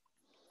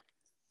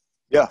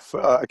 Yeah,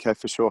 okay,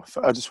 for sure.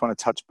 I just want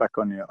to touch back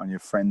on your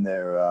friend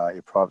there,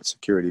 your private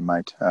security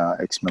mate,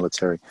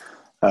 ex-military,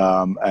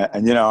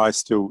 and you know, I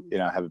still, you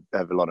know,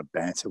 have a lot of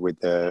banter with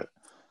the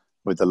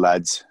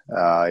lads.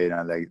 You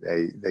know,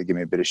 they give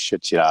me a bit of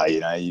shit. You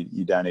know,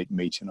 you don't eat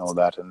meat and all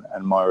that,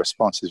 and my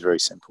response is very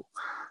simple.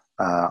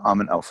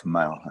 I'm an alpha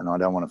male, and I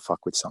don't want to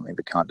fuck with something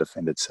that can't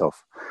defend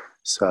itself.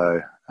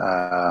 So,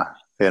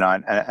 you know,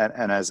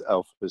 and as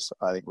alphas,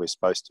 I think we're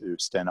supposed to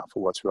stand up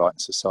for what's right in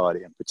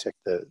society and protect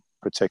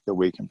the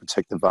weak and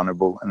protect the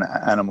vulnerable. And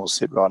animals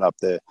sit right up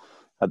there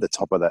at the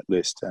top of that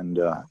list. And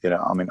you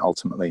know, I mean,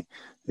 ultimately,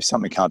 if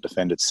something can't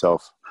defend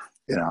itself,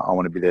 you know, I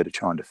want to be there to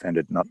try and defend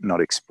it,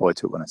 not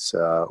exploit it when it's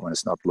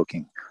not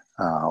looking,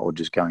 or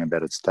just going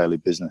about its daily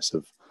business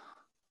of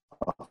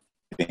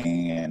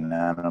being an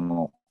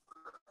animal.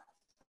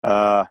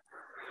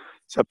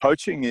 So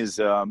poaching is,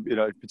 you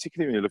know,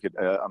 particularly when you look at,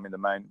 I mean, the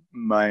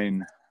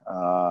main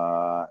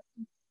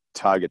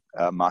target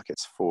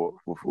markets for,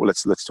 well,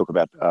 let's talk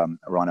about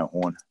rhino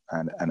horn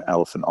and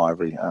elephant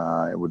ivory.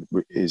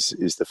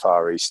 Is the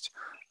Far East.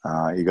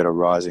 You got a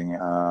rising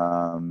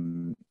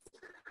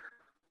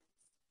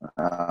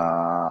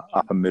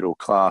upper middle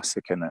class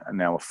that can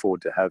now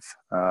afford to have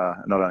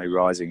not only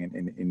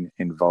rising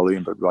in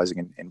volume, but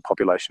rising in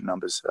population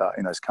numbers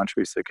in those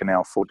countries that can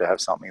now afford to have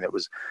something that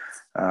was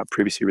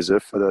previously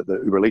reserved for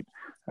the uber elite.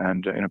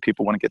 And you know,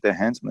 people want to get their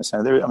hands on this.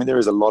 And there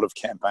is a lot of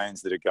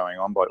campaigns that are going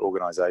on by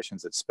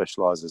organisations that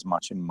specialise as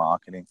much in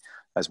marketing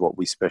as what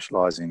we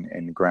specialise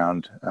in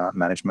ground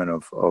management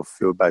of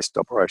field-based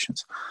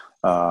operations.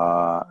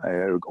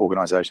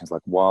 Organisations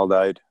like Wild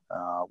Aid,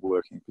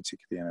 working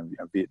particularly in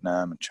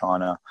Vietnam and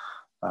China.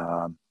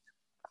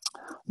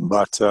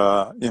 But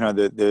you know,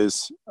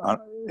 there's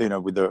you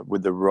know, with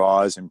the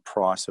rise in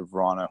price of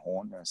rhino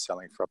horn, you know,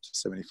 selling for up to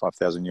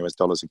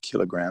 $75,000 a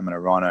kilogram, and a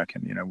rhino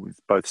can, you know,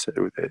 with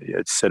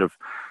its set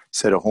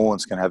of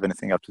horns, can have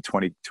anything up to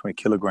 20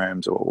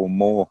 kilograms or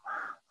more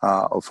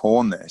of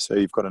horn there. So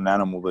you've got an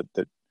animal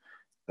that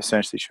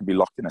essentially should be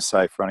locked in a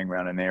safe, running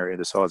around an area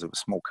the size of a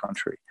small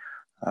country.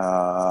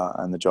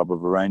 And the job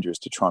of a ranger is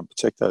to try and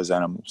protect those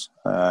animals.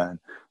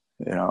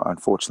 You know,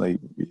 unfortunately,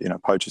 you know,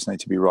 poachers need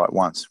to be right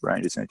once.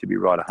 Rangers need to be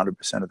right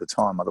 100% of the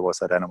time. Otherwise,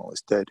 that animal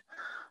is dead.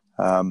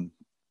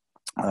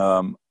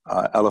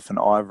 Elephant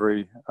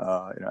ivory.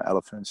 You know,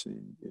 elephants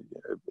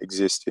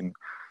exist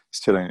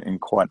still in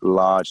quite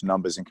large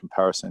numbers in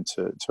comparison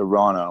to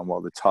rhino. And while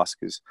the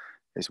tusk is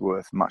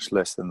worth much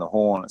less than the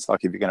horn, it's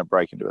like if you're going to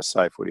break into a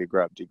safe, what do you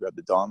grab? Do you grab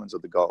the diamonds or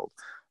the gold?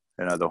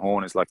 You know, the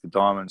horn is like the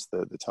diamonds,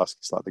 the tusk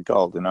is like the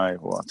gold. You know,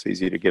 well, it's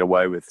easier to get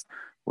away with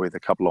a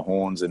couple of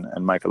horns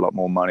and make a lot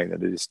more money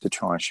than it is to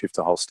try and shift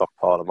a whole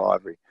stockpile of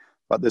ivory.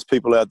 But there's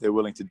people out there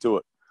willing to do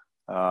it,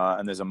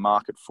 and there's a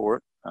market for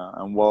it.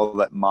 And while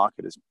that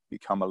market has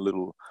become a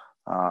little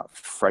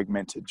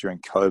fragmented during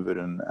COVID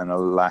and a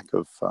lack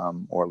of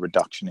or a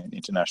reduction in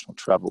international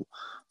travel,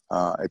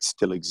 it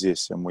still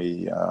exists, and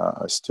we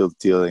are still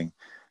dealing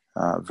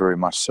very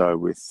much so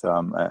with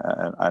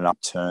an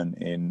upturn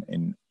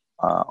in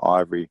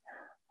ivory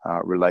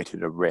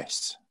related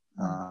arrests.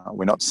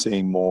 We're not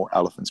seeing more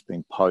elephants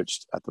being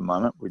poached at the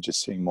moment. We're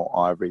just seeing more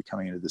ivory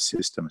coming into the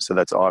system. So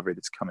that's ivory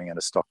that's coming out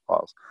of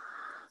stockpiles.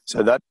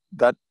 So that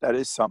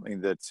is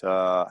something that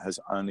has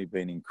only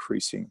been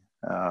increasing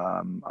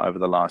over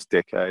the last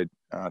decade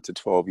to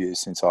 12 years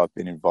since I've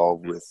been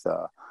involved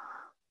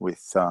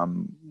with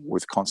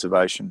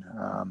conservation.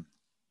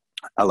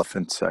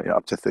 Elephants,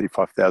 up to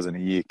 35,000 a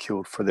year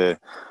killed for their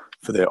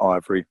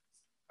ivory.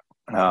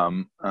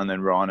 And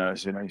then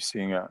rhinos, you know, you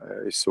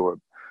saw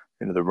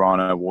the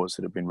rhino wars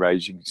that have been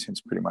raging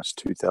since pretty much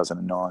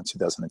 2009,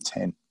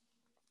 2010,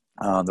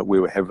 that we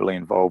were heavily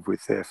involved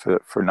with there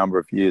for a number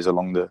of years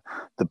along the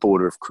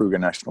border of Kruger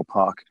National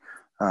Park,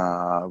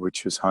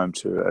 which was home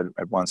to,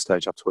 at one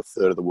stage, up to a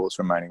third of the world's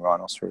remaining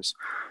rhinoceros.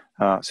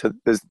 So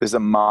there's a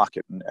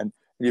market, and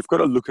you've got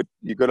to look at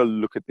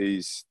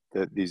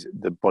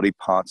the body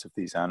parts of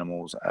these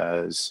animals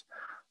as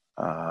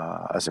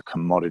as a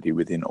commodity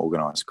within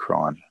organised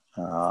crime.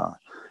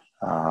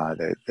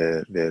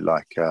 They're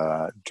like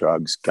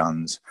drugs,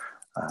 guns,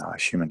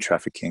 human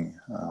trafficking.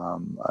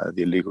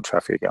 The illegal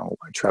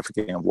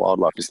trafficking of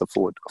wildlife is the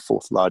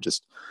fourth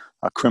largest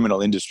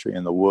criminal industry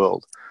in the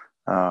world,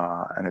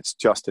 and it's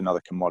just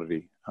another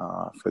commodity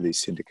for these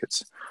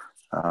syndicates.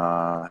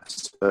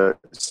 So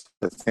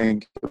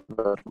think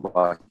about it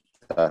like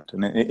that,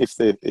 and if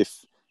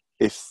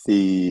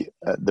the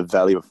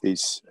value of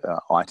these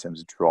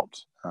items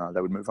dropped,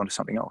 they would move on to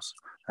something else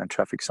and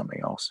traffic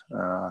something else.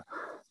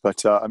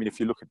 But I mean, if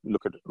you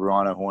look at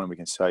rhino horn, we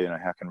can say,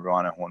 how can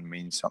rhino horn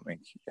mean something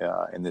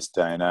in this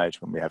day and age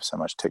when we have so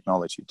much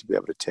technology to be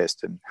able to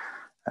test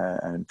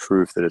and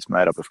prove that it's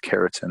made up of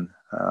keratin,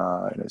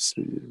 and it's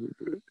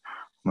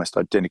almost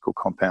identical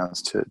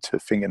compounds to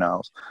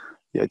fingernails.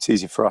 Yeah, it's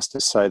easy for us to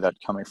say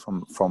that coming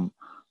from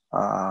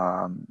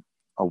a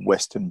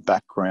Western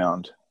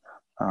background.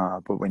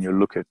 But when you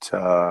look at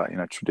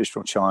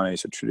traditional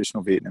Chinese or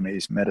traditional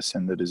Vietnamese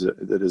medicine that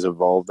has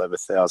evolved over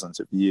thousands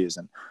of years,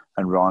 and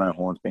rhino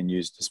horn's been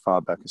used as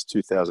far back as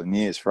 2,000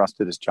 years, for us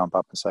to just jump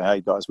up and say,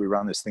 "Hey guys, we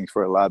run this thing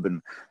for a lab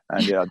and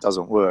it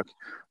doesn't work,"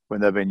 when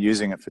they've been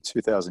using it for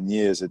 2,000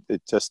 years,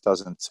 it just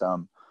doesn't.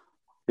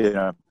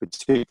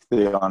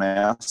 Particularly on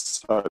our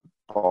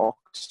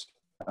soapbox,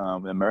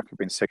 America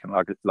being the second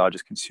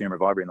largest consumer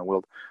of ivory in the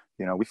world,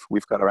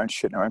 we've got our own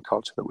shit and our own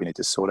culture that we need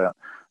to sort out.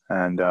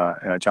 And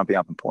jumping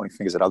up and pointing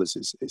fingers at others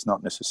is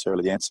not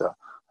necessarily the answer.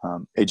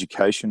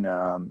 Education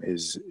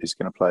is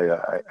going to play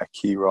a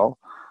key role.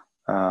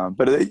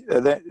 But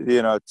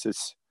it's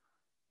just,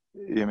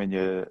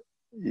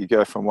 you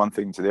go from one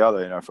thing to the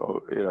other.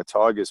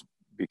 Tigers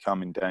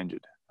become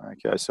endangered.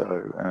 Okay,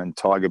 and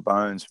tiger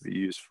bones be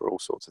used for all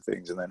sorts of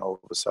things, and then all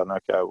of a sudden,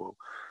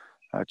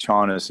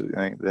 China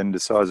then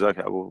decides,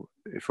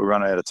 if we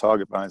run out of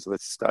tiger bones,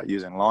 let's start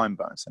using lion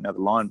bones. And now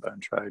the lion bone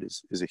trade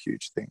is a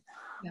huge thing.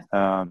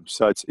 Yeah.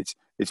 So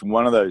it's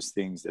one of those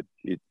things that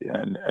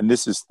and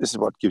this is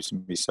what gives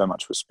me so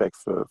much respect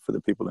for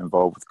the people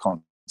involved with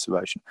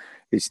conservation.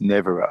 It's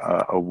never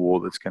a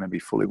war that's going to be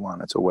fully won.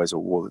 It's always a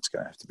war that's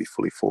going to have to be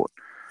fully fought.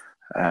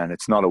 And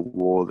it's not a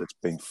war that's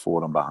being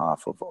fought on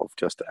behalf of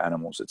just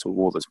animals. It's a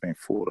war that's being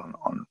fought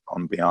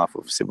on behalf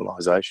of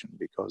civilization,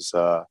 because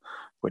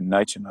when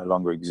nature no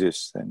longer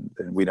exists, then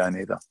we don't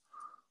either.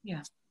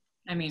 Yeah.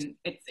 I mean,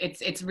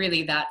 it's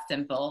really that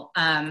simple.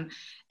 And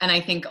I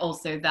think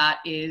also that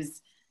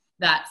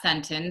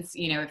sentence,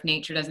 if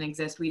nature doesn't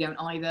exist, we don't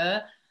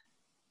either.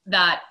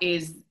 That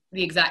is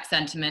the exact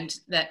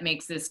sentiment that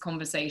makes this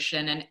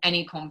conversation, and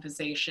any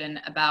conversation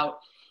about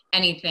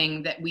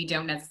anything that we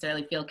don't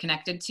necessarily feel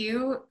connected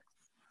to,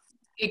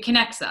 it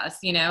connects us,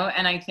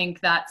 and I think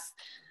that's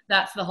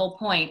the whole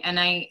point. And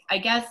I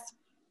guess,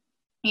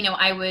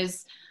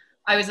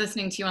 I was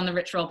listening to you on the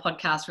Rich Roll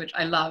podcast, which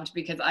I loved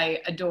because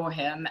I adore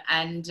him.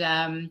 And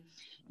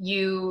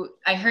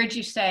I heard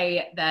you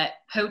say that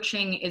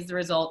poaching is the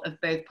result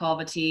of both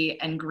poverty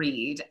and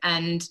greed.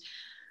 And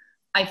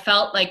I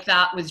felt like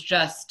that was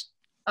just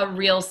a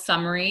real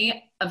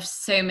summary of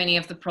so many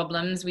of the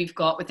problems we've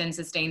got within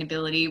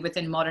sustainability,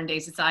 within modern day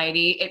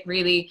society. It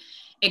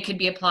could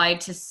be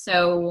applied to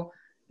so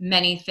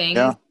many things.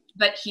 Yeah.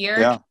 But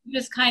here,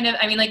 just kind of,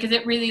 is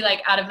it really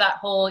out of that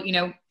whole,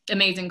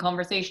 amazing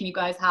conversation you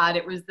guys had,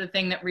 it was the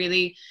thing that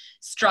really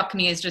struck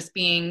me as just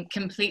being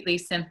completely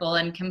simple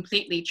and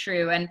completely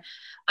true. And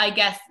I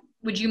guess,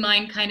 would you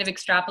mind kind of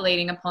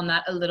extrapolating upon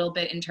that a little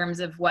bit in terms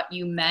of what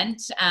you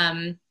meant,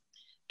 and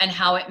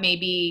how it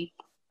maybe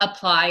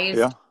applies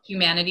to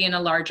humanity in a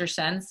larger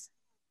sense?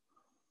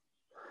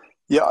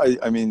 Yeah,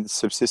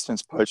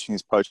 subsistence poaching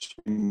is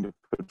poaching to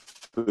put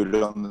food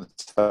on the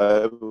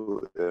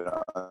table.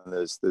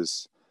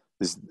 There's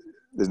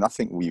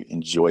nothing we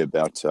enjoy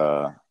about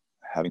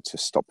having to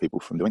stop people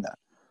from doing that.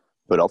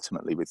 But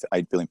ultimately, with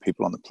 8 billion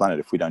people on the planet,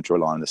 if we don't draw a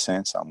line in the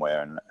sand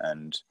somewhere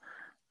and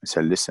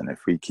say, listen,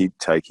 if we keep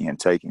taking and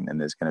taking, then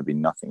there's going to be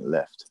nothing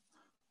left,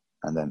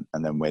 and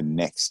then we're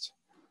next.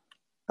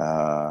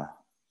 And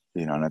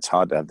it's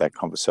hard to have that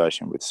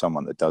conversation with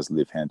someone that does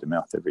live hand to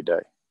mouth every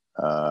day.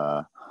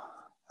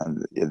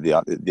 And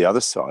the other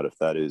side of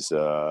that is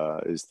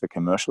the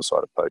commercial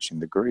side of poaching,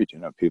 the greed.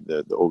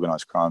 People, the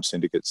organised crime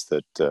syndicates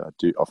that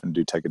often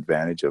take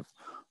advantage of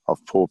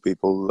poor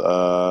people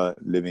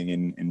living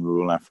in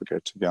rural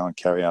Africa to go and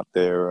carry out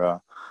their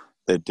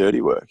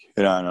dirty work.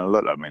 And a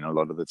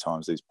lot of the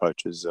times these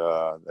poachers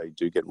they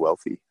do get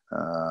wealthy.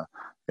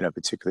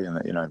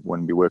 Particularly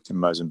when we worked in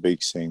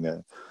Mozambique, seeing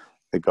the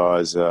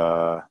guys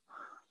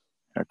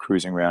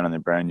cruising around in their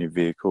brand new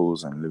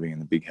vehicles and living in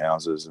the big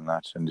houses and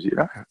that. And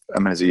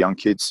as a young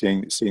kid,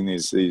 seeing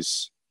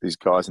these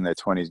guys in their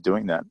 20s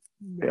doing that,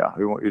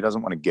 who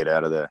doesn't want to get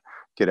out of the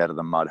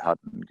mud hut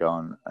and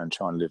go and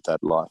try and live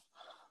that life?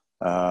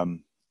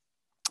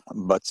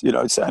 But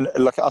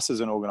like us as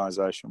an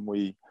organisation,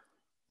 we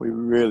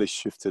really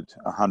shifted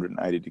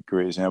 180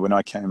 degrees. When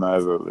I came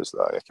over, it was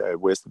like, okay,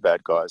 where's the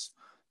bad guys?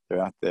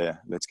 They're out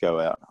there. Let's go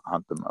out,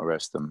 hunt them,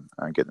 arrest them,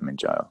 and get them in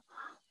jail.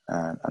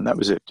 And that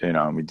was it,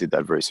 and we did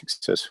that very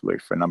successfully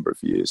for a number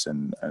of years,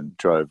 and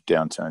drove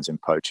downturns in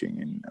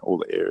poaching in all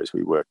the areas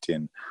we worked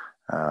in.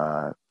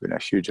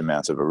 Huge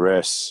amounts of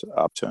arrests,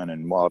 upturn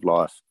in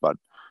wildlife, but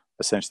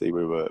essentially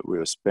we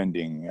were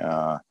spending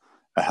a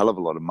hell of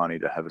a lot of money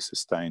to have a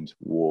sustained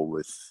war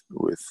with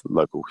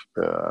local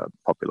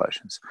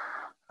populations.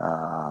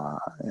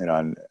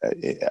 In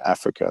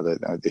Africa,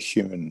 the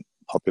human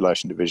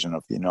population division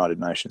of the United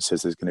Nations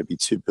says there's going to be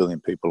 2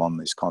 billion people on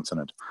this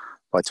continent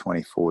by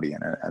 2040,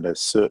 and at a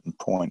certain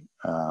point,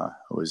 I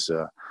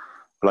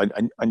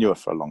knew it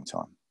for a long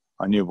time.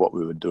 I knew what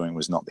we were doing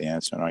was not the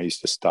answer, and I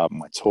used to start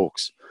my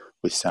talks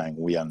with saying,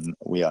 we are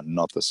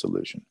not the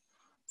solution.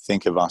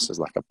 Think of us as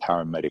like a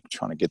paramedic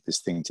trying to get this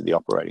thing to the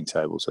operating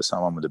table, so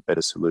someone with a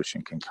better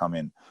solution can come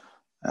in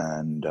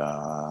and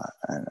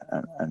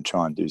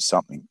try and do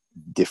something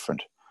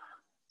different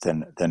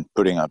than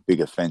putting up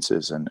bigger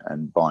fences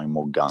and buying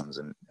more guns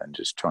and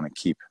just trying to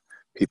keep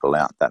people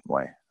out that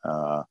way.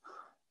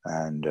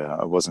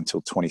 It wasn't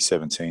until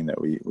 2017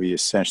 that we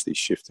essentially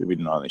shifted. We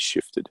not only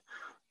shifted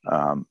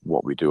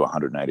what we do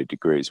 180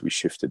 degrees, we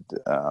shifted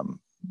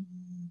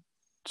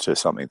to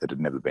something that had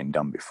never been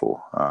done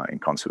before in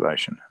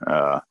conservation.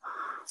 But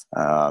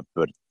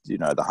the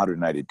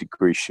 180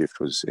 degree shift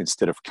was,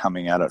 instead of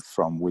coming at it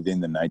from within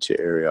the nature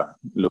area,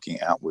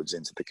 looking outwards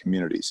into the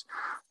communities,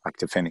 like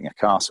defending a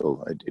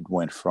castle, it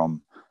went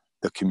from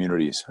the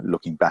communities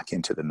looking back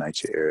into the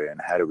nature area,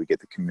 and how do we get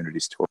the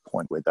communities to a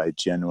point where they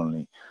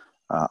genuinely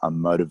are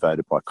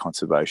motivated by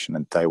conservation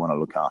and they want to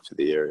look after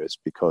the areas,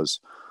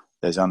 because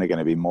there's only going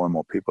to be more and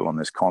more people on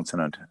this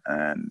continent,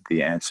 and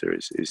the answer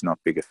is not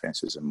bigger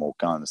fences and more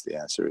guns. The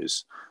answer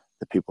is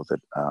the people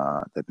that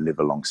live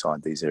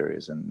alongside these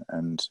areas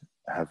and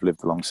have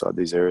lived alongside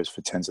these areas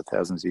for tens of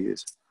thousands of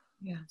years.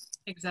 Yeah,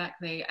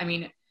 exactly. I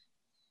mean,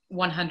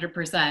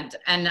 100%.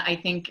 And I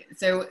think,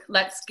 so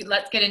let's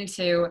get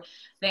into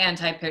the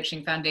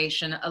Anti-Poaching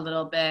Foundation a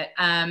little bit.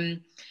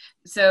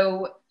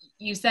 So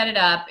you set it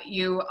up,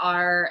 you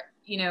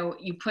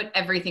put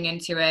everything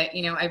into it.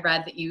 I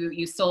read that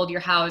you sold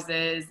your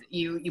houses,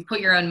 you put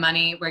your own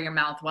money where your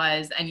mouth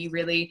was, and you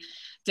really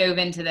dove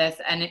into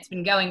this, and it's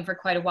been going for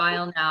quite a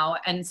while now.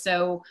 And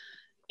so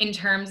in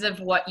terms of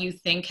what you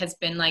think has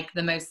been like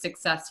the most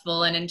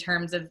successful, and in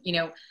terms of,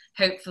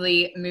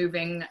 hopefully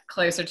moving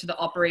closer to the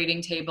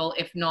operating table,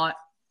 if not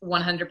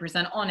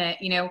 100% on it,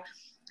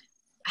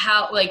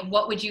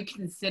 what would you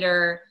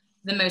consider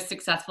the most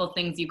successful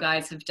things you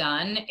guys have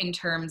done in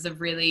terms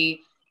of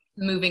really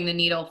moving the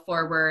needle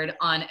forward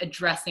on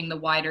addressing the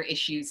wider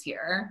issues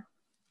here?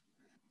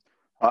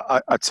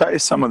 I'd say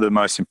some of the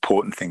most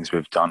important things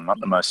we've done, not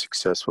the most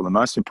successful. The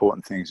most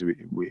important things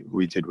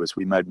we did was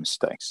we made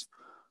mistakes.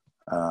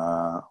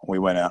 We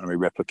went out and we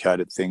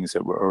replicated things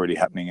that were already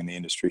happening in the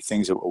industry,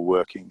 things that were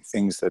working,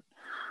 things that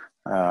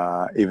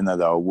even though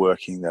they were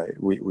working,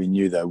 we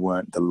knew they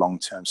weren't the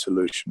long-term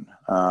solution.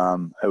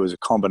 It was a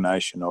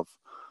combination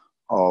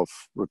of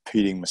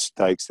repeating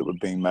mistakes that were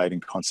being made in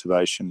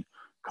conservation,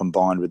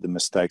 combined with the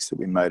mistakes that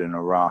we made in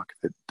Iraq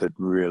that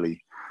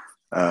really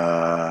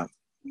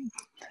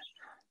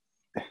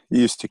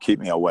used to keep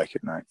me awake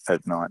at night.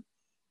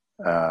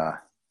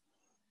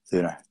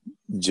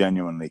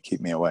 Genuinely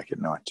keep me awake at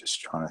night, just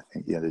trying to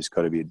think, there's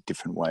got to be a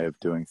different way of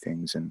doing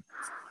things. And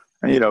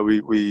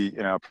we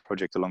in our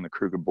project along the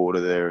Kruger border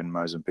there in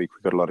Mozambique,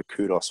 we got a lot of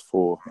kudos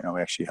for. We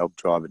actually helped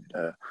drive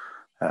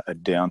a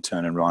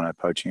downturn in rhino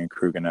poaching in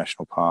Kruger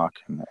National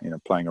Park, and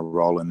playing a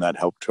role in that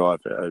helped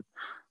drive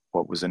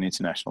what was an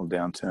international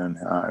downturn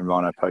in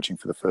rhino poaching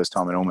for the first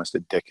time in almost a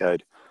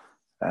decade.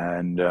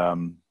 And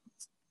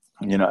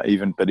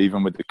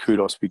even with the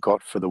kudos we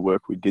got for the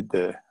work we did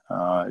there,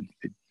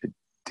 it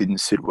didn't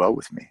sit well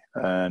with me.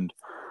 And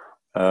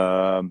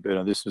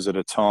this was at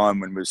a time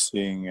when we're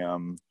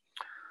seeing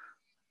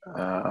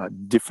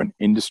different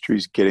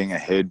industries getting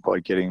ahead by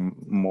getting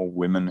more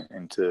women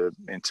into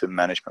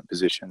management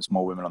positions,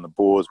 more women on the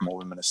boards, more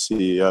women as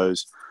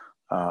CEOs,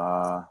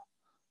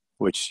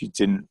 which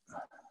didn't.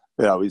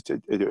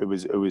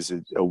 It was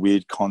a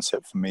weird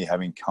concept for me,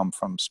 having come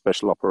from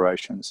special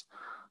operations,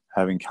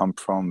 having come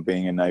from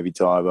being a Navy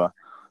diver,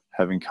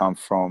 having come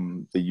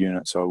from the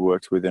units I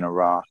worked with in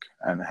Iraq,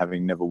 and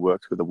having never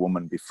worked with a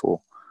woman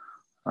before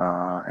in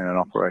an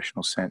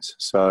operational sense.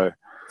 So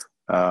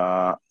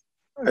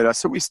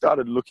we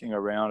started looking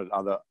around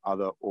at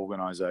other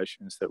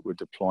organizations that were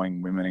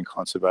deploying women in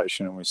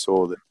conservation, and we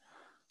saw that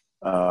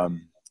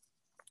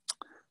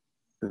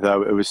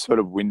though it was sort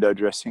of window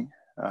dressing,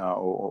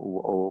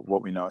 or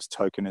what we know as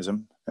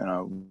tokenism.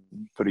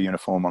 Put a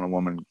uniform on a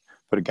woman,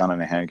 put a gun in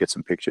her hand, get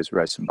some pictures,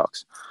 raise some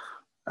bucks,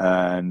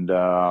 and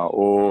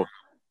or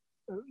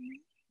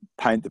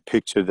paint the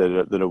picture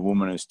that a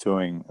woman is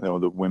doing, or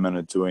that women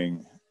are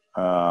doing,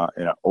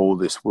 all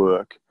this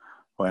work,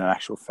 when in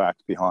actual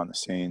fact behind the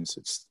scenes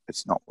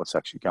it's not what's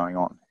actually going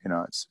on.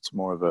 It's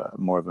more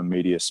of a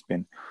media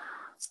spin.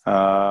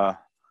 And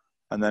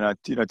then I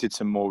did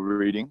some more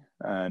reading,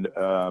 and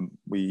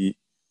we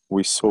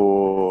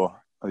saw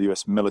the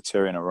US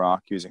military in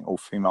Iraq using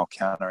all-female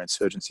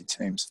counterinsurgency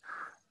teams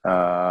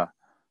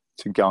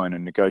go in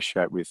and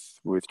negotiate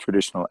with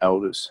traditional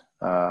elders,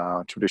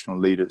 traditional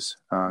leaders,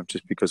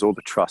 just because all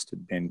the trust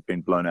had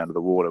been blown out of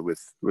the water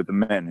with the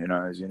men.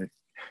 As you know,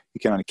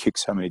 you can only kick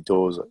so many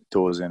doors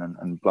in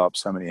and blow up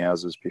so many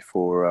houses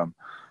before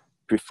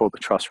the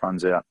trust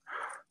runs out.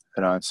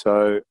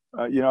 So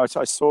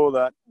I saw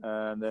that,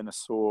 and then I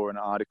saw an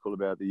article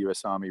about the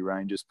U.S. Army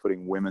Rangers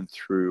putting women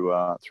through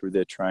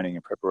their training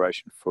and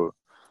preparation for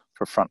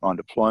frontline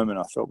deployment.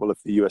 I thought, well,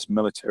 if the U.S.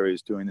 military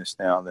is doing this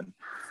now, then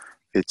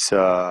it's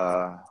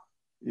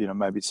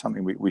maybe it's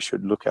something we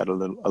should look at a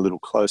little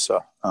closer.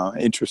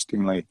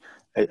 Interestingly,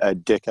 a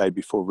decade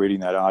before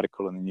reading that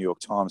article in the New York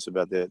Times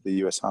about the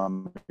U.S.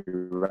 Army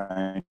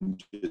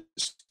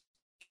Rangers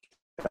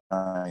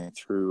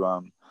through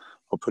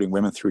or putting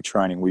women through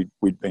training,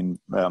 we'd been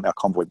our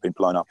convoy had been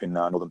blown up in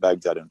northern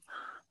Baghdad, and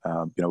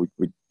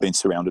we'd been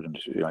surrounded, and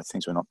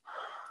things were not.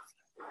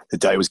 The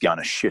day was going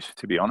to shit,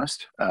 to be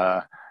honest.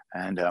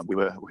 And we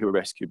were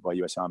rescued by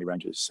U.S. Army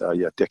Rangers.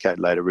 A decade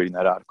later, reading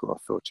that article, I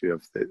thought,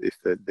 if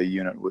the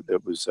unit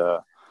that was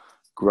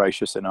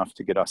gracious enough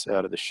to get us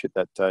out of the shit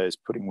that day is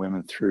putting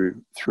women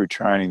through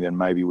training, then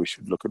maybe we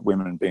should look at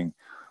women being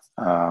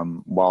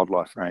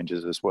wildlife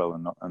rangers as well,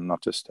 and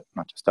not just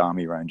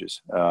army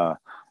rangers,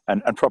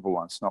 and proper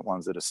ones, not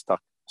ones that are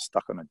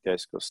stuck on a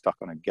desk or stuck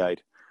on a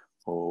gate,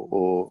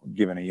 or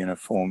given a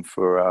uniform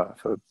for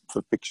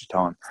picture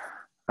time.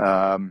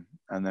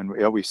 And then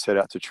we set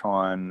out to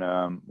try and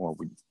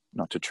we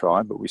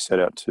set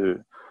out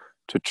to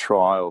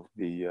trial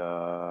the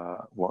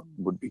what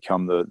would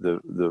become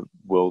the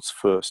world's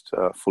first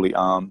fully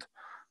armed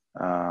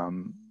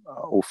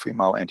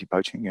all-female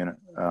anti-poaching unit,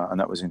 and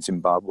that was in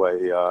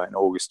Zimbabwe in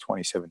August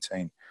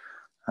 2017.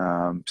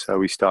 So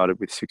we started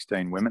with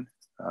 16 women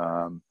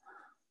on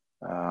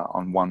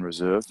one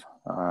reserve,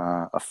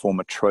 a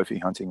former trophy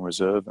hunting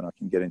reserve, and I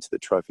can get into the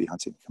trophy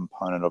hunting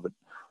component of it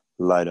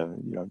later.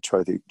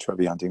 Trophy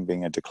hunting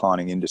being a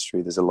declining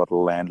industry, there's a lot of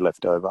land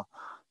left over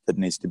that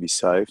needs to be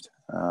saved.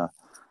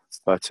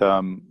 But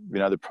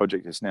the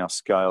project is now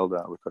scaled.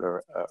 We've got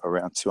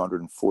around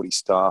 240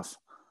 staff.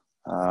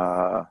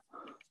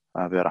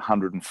 About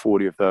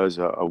 140 of those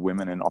are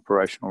women in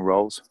operational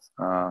roles.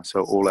 So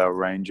all our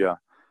ranger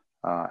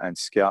and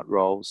scout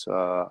roles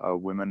are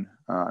women.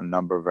 A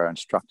number of our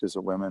instructors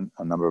are women.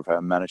 A number of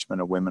our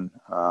management are women.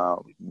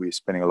 We're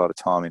spending a lot of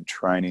time in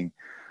training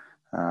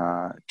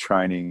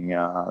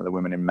the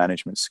women in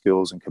management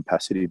skills and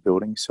capacity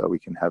building, so we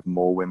can have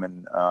more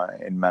women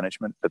in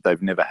management, but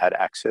they've never had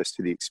access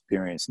to the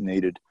experience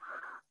needed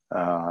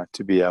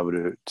to be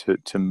able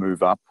to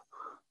move up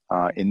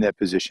in their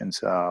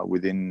positions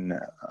within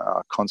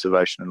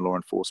conservation and law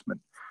enforcement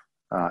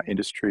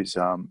industries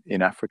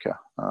in Africa,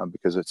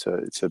 because it's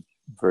a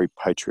very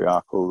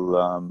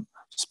patriarchal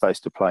space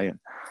to play in.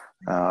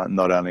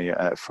 Not only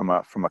from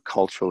a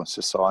cultural and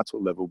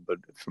societal level, but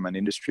from an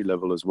industry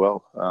level as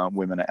well.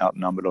 Women are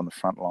outnumbered on the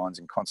front lines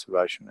in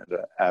conservation at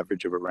an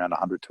average of around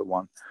 100 to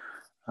 1.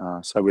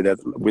 So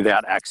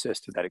without access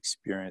to that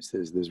experience,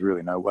 there's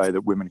really no way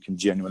that women can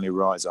genuinely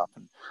rise up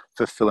and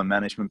fulfill a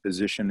management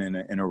position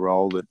in a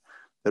role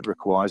that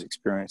requires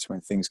experience when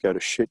things go to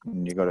shit,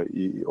 and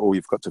all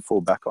you've got to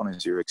fall back on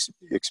is your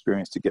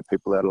experience to get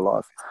people out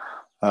alive.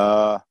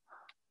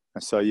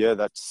 And so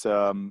that's.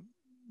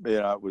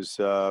 It was.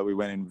 We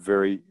went in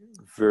very,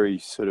 very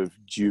sort of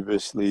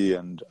dubiously,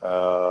 and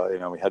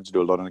we had to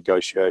do a lot of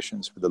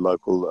negotiations with the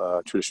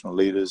local traditional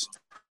leaders,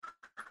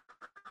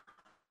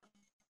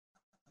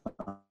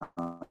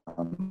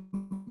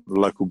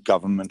 local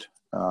government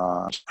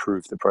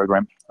approved the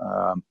program.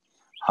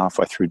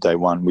 Halfway through day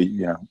one,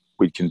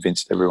 we'd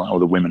convinced everyone, or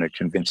the women had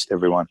convinced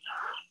everyone,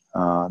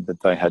 that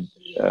they had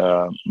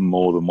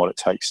more than what it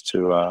takes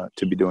to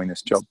be doing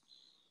this job.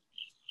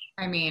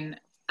 I mean,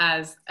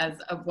 as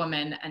a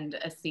woman and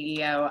a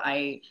CEO,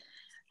 I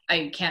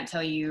can't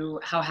tell you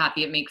how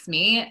happy it makes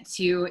me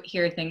to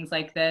hear things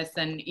like this.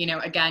 And,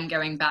 again,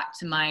 going back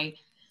to my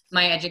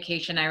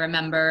education, I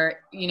remember,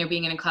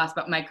 being in a class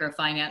about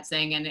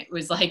microfinancing, and it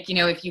was like,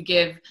 if you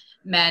give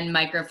men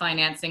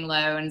microfinancing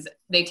loans,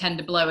 they tend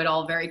to blow it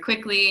all very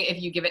quickly.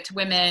 If you give it to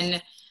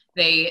women,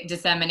 they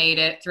disseminate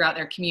it throughout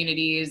their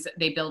communities.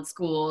 They build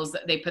schools,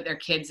 they put their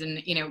kids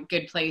in,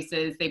 good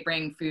places, they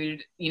bring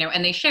food,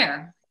 and they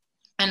share.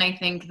 And I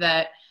think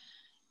that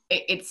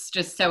it's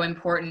just so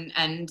important,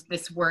 and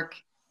this work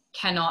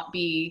can't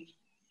be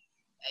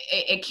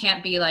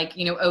like,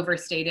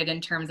 overstated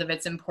in terms of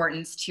its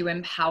importance to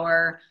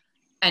empower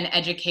and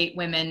educate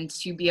women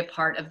to be a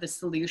part of the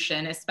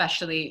solution,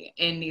 especially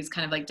in these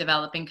kind of like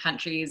developing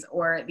countries,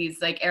 or these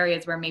like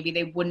areas where maybe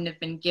they wouldn't have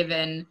been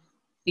given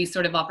these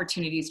sort of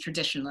opportunities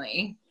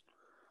traditionally.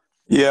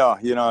 Yeah,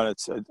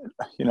 it's and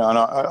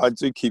I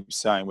do keep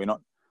saying we're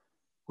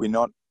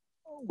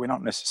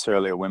not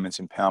necessarily a women's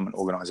empowerment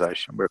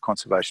organisation. We're a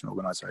conservation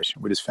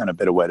organisation. We just found a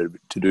better way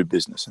to do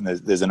business, and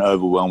there's an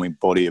overwhelming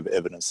body of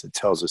evidence that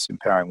tells us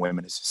empowering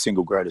women is the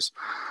single greatest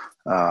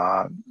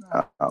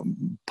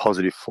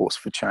positive force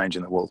for change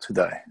in the world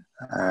today.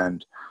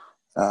 And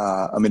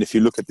I mean, if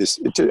you look at this,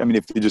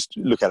 if you just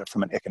look at it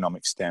from an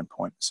economic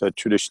standpoint, so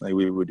traditionally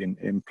we would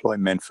employ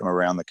men from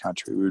around the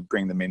country. We would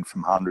bring them in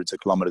from hundreds of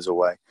kilometres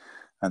away.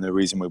 And the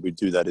reason we would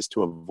do that is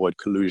to avoid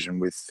collusion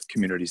with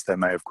communities they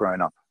may have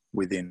grown up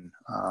within,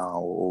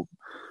 or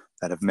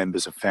that have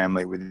members of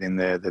family within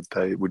there that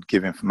they would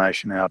give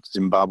information out.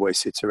 Zimbabwe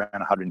sits around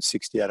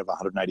 160 out of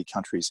 180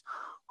 countries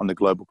on the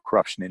Global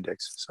Corruption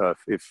Index. So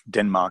if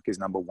Denmark is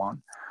number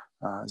one,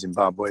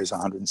 Zimbabwe is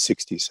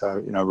 160. So,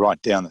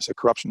 right down there. So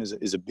corruption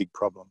is a big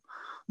problem.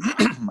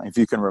 If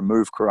you can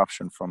remove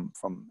corruption from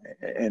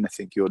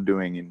anything you're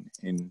doing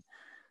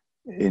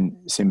in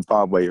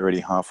Zimbabwe, you're already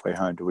halfway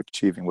home to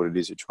achieving what it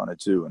is you're trying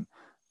to do.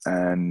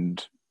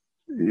 And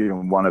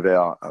one of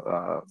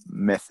our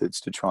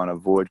methods to try and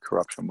avoid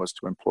corruption was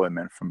to employ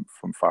men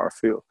from far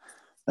afield.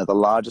 Now, the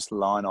largest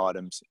line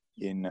items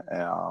in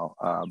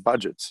our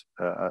budgets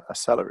are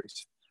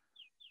salaries.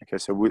 Okay,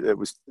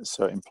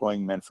 so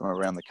employing men from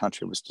around the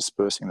country was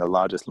dispersing the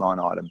largest line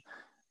item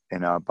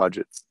in our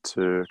budget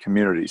to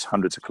communities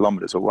hundreds of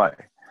kilometres away.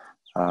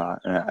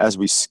 As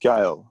we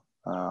scale,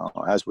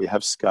 as we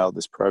have scaled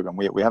this program,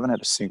 we haven't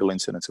had a single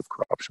incidence of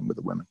corruption with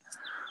the women,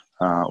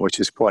 which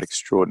is quite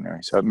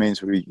extraordinary. So it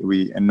means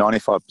we and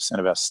 95%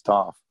 of our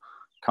staff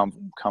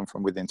come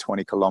from within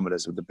 20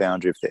 kilometres of the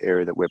boundary of the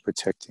area that we're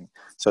protecting.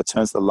 So it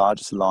turns the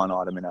largest line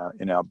item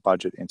in our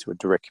budget into a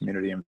direct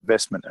community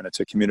investment, and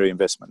it's a community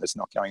investment that's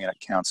not going in at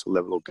council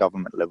level or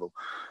government level.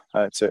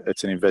 It's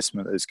an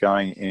investment that's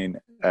going in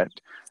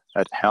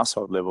at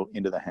household level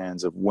into the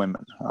hands of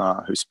women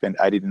who spend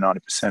 80 to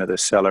 90% of their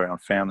salary on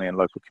family and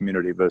local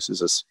community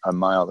versus a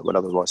male that would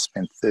otherwise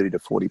spend 30 to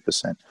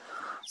 40%.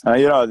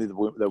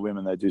 The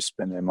women, they do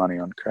spend their money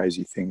on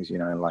crazy things,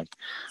 like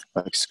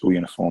school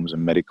uniforms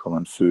and medical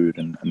and food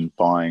and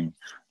buying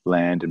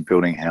land and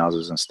building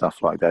houses and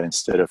stuff like that,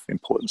 instead of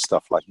important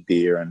stuff like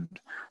beer and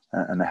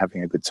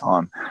having a good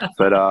time.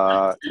 But,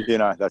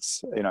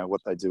 that's,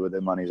 what they do with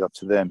their money is up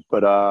to them.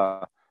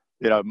 But,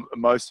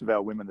 most of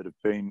our women that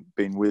have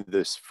been with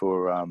us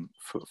for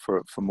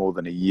more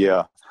than a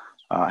year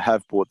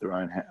have bought their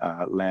own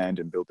land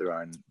and built their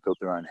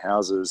own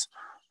houses.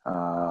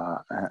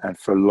 And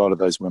for a lot of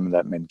those women,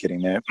 that meant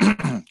getting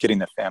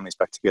their families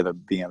back together,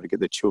 being able to get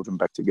their children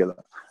back together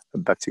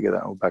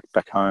or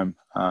back home.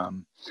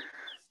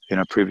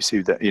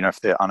 Previously, that if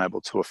they're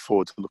unable to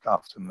afford to look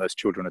after them, those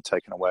children are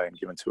taken away and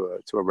given to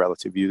a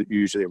relative,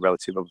 usually a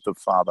relative of the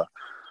father.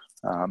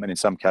 And in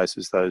some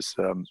cases, those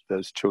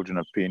children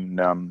have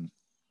been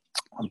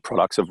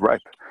products of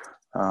rape.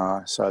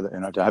 So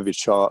that to have your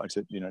child,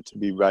 to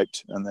be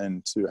raped and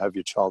then to have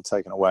your child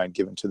taken away and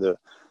given to the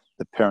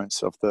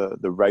parents of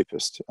the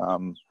rapist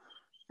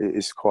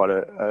is quite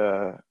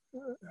I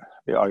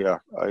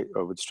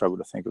would struggle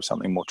to think of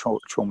something more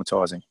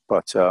traumatizing.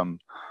 But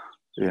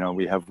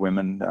we have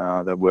women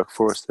that work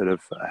for us that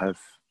have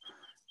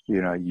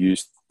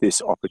used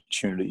this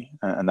opportunity,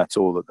 and that's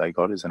all that they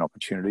got is an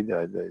opportunity.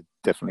 They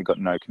definitely got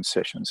no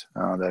concessions.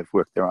 They've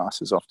worked their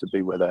asses off to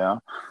be where they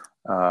are,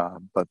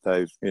 but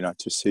they've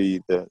to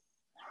see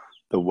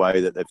the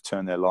way that they've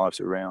turned their lives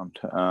around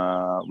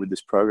with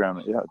this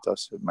program.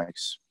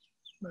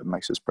 It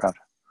makes us proud.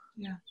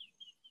 Yeah,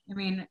 I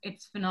mean,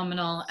 it's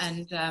phenomenal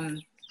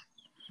and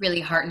really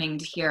heartening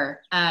to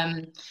hear.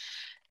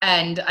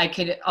 And I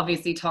could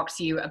obviously talk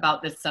to you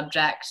about this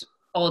subject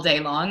all day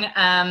long.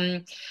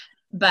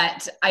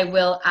 But I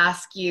will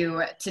ask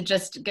you to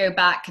just go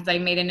back, because I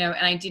made a note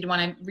and I did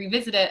want to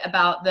revisit it,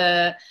 about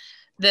the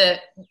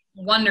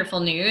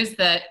wonderful news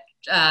that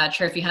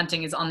trophy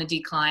hunting is on the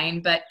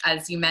decline, but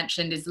as you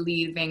mentioned, is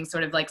leaving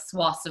sort of like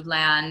swaths of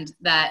land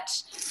that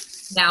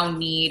now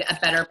need a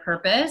better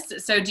purpose.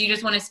 So do you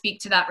just want to speak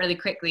to that really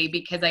quickly?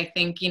 Because I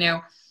think,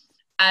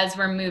 as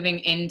we're moving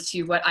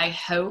into what I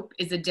hope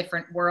is a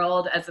different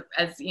world, as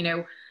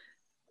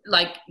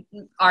like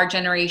our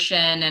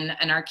generation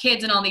and our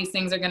kids and all these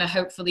things are going to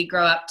hopefully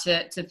grow up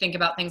to think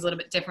about things a little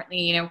bit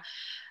differently.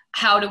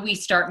 How do we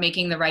start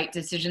making the right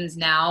decisions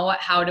now?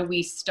 How do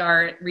we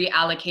start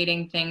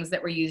reallocating things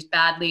that were used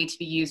badly to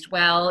be used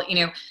well?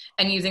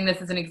 And using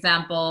this as an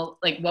example,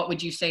 like, what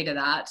would you say to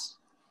that?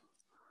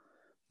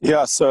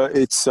 Yeah, so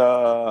it's,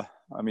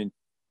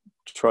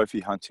 trophy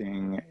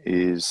hunting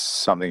is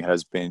something that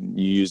has been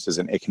used as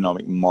an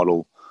economic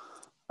model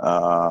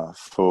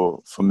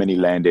for many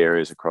land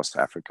areas across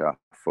Africa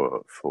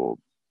for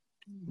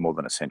more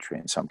than a century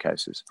in some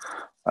cases.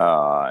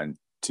 And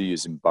to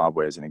use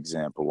Zimbabwe as an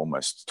example,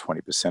 almost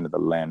 20% of the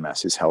land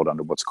mass is held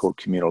under what's called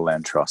communal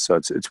land trust. So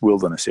it's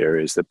wilderness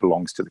areas that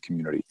belongs to the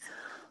community.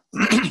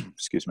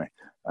 Excuse me.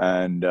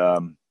 And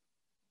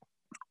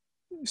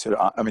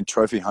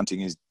trophy hunting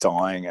is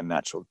dying a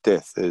natural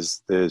death.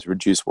 There's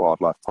reduced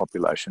wildlife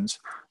populations,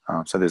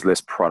 so there's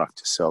less product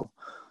to sell.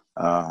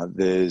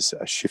 There's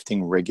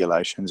shifting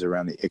regulations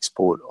around the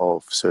export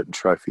of certain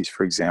trophies.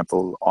 For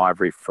example,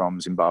 ivory from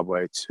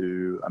Zimbabwe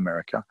to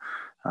America.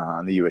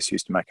 The US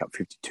used to make up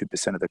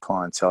 52% of the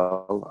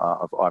clientele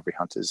of ivory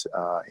hunters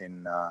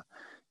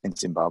in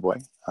Zimbabwe.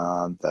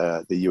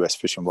 The US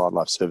Fish and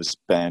Wildlife Service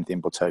banned the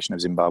importation of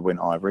Zimbabwean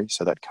ivory,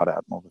 so that cut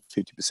out more than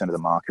 50% of the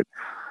market.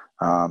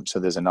 So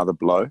there's another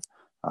blow,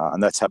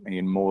 and that's happening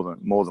in more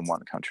than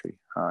one country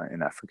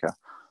in Africa,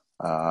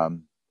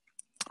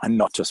 and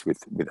not just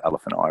with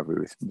elephant ivory,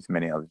 with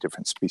many other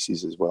different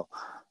species as well.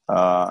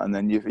 And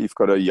then you've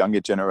got a younger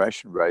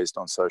generation raised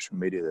on social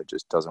media that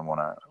just doesn't want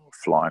to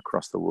fly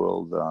across the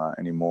world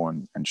anymore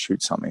and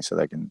shoot something so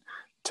they can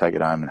take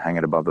it home and hang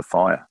it above the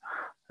fire.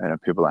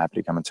 People are happy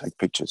to come and take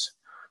pictures.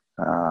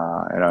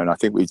 And I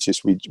think we're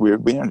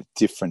in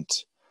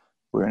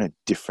a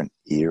different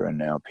era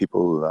now.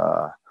 People,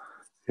 I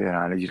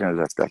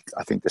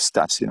think the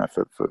stats,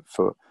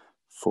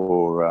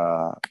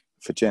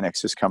 for Gen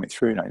Xers coming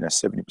through,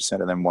 70%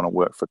 of them want to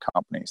work for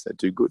companies that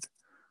do good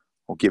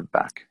or give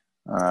back.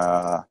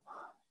 It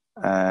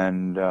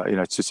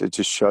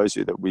just shows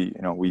you that we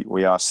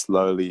are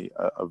slowly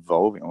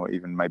evolving, or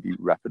even maybe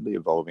rapidly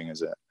evolving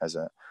as a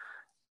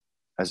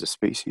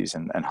species,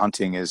 and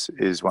hunting is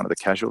one of the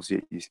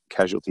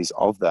casualties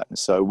of that. And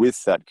so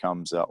with that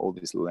comes all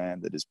this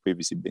land that has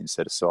previously been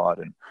set aside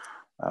and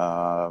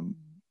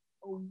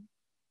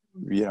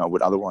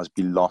would otherwise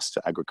be lost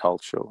to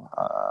agricultural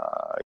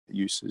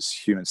uses,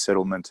 human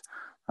settlement,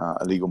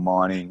 illegal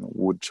mining,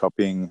 wood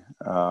chopping,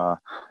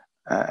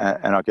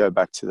 and I go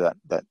back to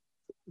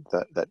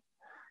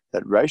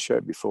that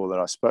ratio before that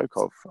I spoke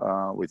of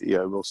with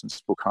E.O.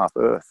 Wilson's book Half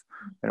Earth.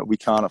 We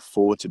can't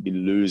afford to be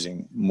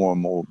losing more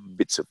and more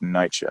bits of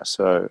nature.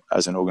 So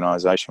as an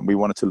organization, we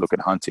wanted to look at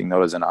hunting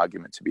not as an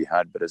argument to be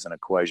had, but as an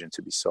equation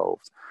to be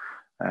solved.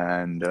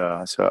 And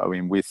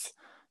with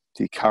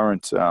the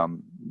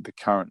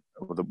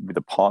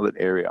pilot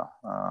area,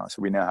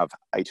 so we now have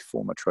 8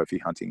 former trophy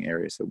hunting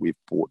areas that we've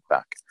bought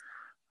back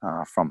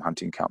from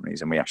hunting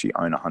companies, and we actually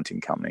own a hunting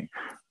company.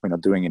 We're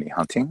not doing any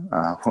hunting,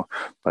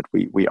 but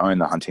we own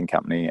the hunting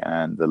company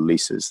and the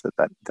leases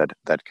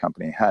that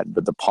company had.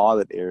 But the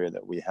pilot area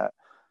that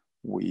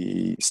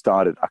we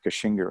started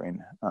Akashinga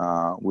in,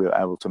 we were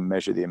able to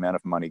measure the amount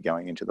of money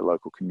going into the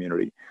local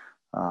community.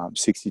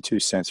 62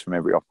 cents from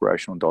every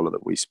operational dollar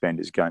that we spend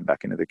is going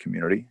back into the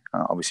community.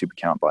 Obviously, we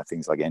can't buy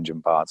things like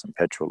engine parts and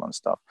petrol and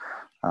stuff.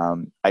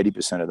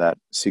 80% of that,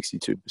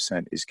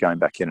 62%, is going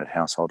back in at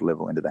household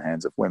level into the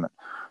hands of women.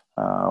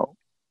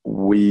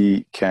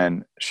 We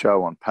can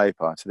show on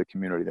paper to the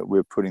community that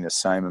we're putting the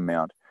same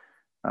amount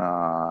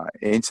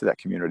into that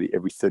community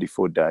every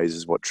 34 days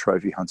as what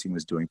trophy hunting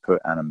was doing per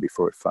annum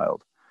before it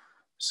failed.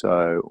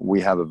 So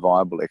we have a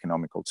viable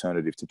economic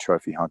alternative to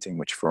trophy hunting,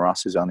 which for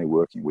us is only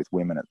working with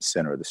women at the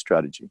center of the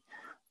strategy.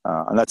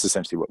 And that's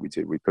essentially what we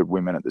do. We put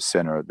women at the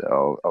center of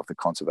the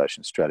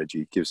conservation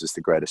strategy. It gives us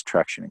the greatest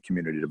traction in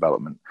community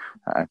development,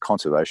 and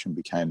conservation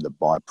became the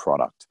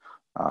byproduct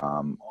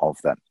of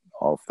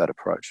that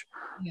approach.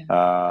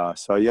 Yeah.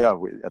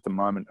 At the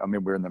moment,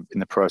 we're in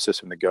the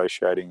process of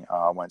negotiating.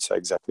 I won't say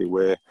exactly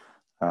where,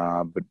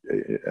 but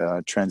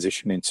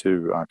transition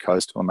into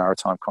coastal and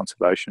maritime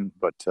conservation.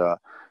 But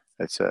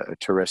it's a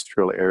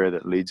terrestrial area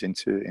that leads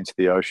into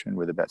the ocean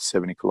with about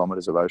 70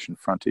 kilometers of ocean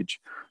frontage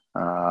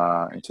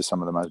into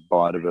some of the most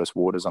biodiverse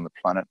waters on the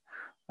planet.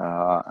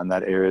 And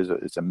that area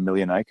is 1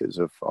 million acres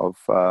of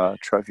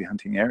trophy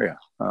hunting area,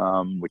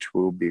 which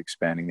we'll be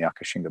expanding the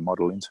Akashinga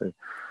model into.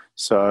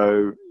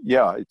 So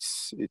yeah,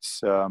 it's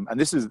and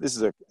this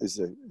is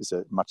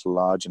a much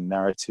larger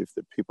narrative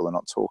that people are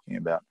not talking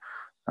about.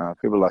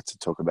 People like to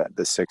talk about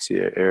the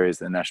sexier areas,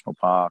 the national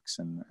parks,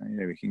 and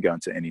we can go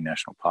into any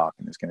national park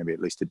and there's going to be at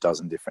least a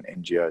dozen different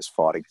NGOs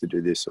fighting to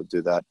do this or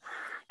do that.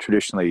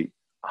 Traditionally,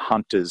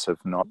 hunters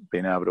have not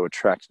been able to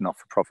attract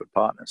not-for-profit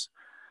partners.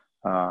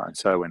 And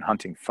so when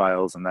hunting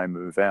fails and they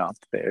move out,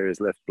 the area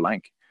is left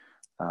blank.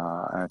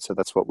 And so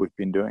that's what we've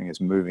been doing, is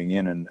moving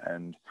in.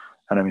 And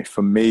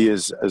for me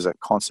as a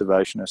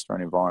conservationist or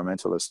an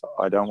environmentalist,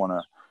 I don't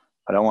want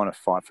to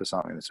fight for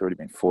something that's already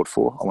been fought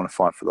for. I want to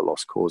fight for the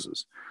lost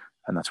causes.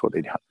 And that's what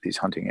these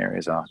hunting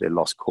areas are. They're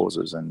lost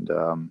causes. And,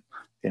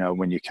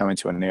 when you come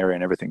into an area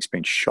and everything's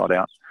been shot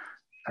out,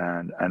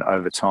 and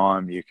over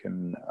time you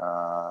can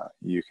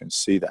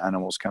see the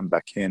animals come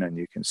back in, and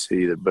you can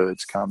see the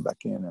birds come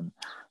back in,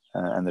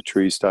 and the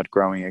trees start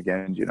growing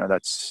again.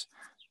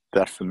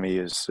 That for me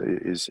is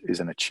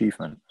an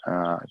achievement.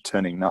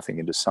 Turning nothing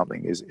into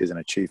something is an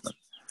achievement.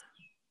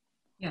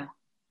 Yeah,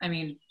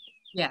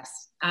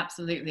 yes,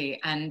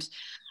 absolutely. And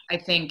I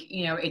think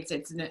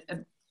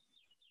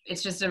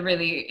it's just a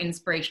really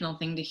inspirational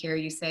thing to hear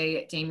you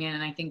say, Damien.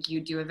 And I think you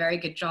do a very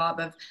good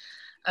job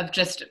of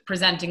just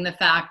presenting the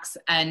facts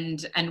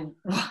and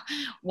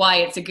why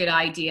it's a good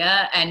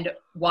idea and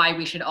why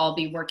we should all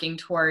be working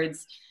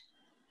towards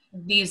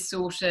these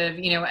sort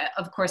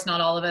of course, not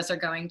all of us are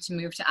going to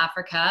move to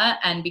Africa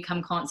and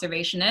become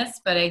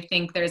conservationists, but I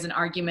think there's an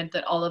argument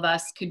that all of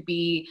us could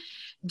be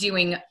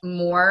doing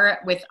more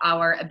with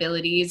our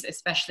abilities,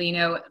 especially,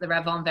 the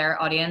Raison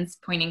Vert audience,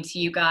 pointing to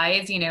you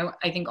guys.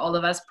 I think all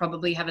of us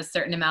probably have a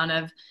certain amount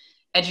of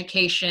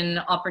education,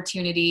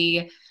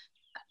 opportunity,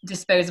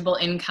 disposable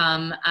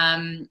income,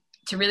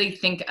 to really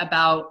think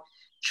about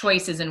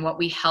choices and what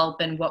we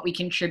help and what we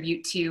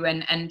contribute to.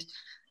 And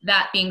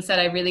that being said,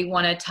 I really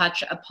want to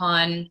touch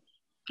upon,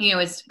 you know,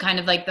 as kind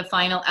of like the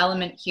final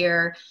element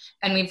here,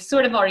 and we've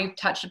sort of already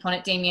touched upon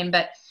it, Damien,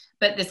 but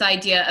this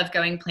idea of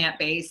going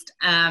plant-based,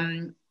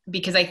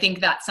 because I think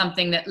that's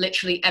something that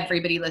literally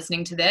everybody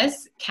listening to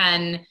this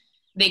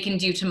they can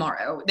do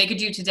tomorrow. They could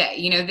do today.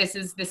 You know, this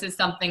is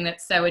something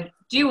that's so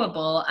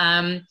doable.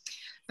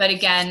 But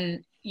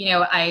again, you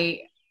know,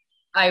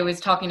 I was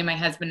talking to my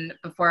husband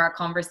before our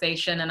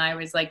conversation, and I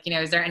was like, you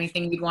know, is there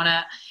anything you'd want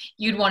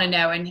to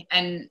know?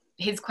 And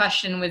his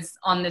question was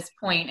on this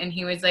point, and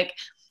he was like,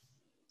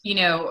 you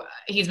know,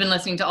 he's been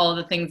listening to all of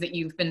the things that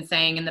you've been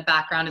saying in the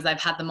background as I've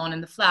had them on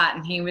in the flat,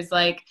 and he was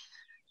like,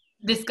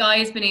 this guy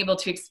has been able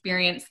to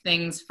experience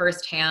things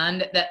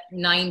firsthand that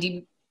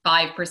 95%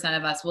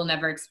 of us will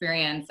never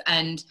experience,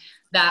 and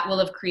that will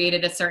have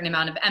created a certain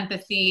amount of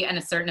empathy and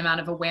a certain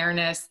amount of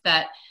awareness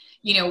that,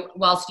 you know,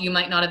 whilst you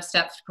might not have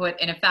stepped foot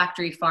in a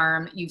factory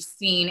farm, you've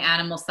seen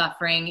animal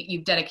suffering,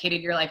 you've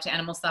dedicated your life to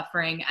animal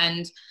suffering.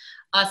 And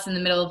us in the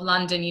middle of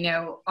London, you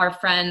know, our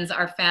friends,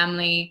 our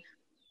family,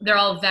 they're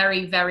all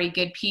very, very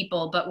good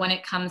people. But when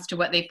it comes to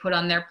what they put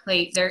on their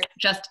plate, there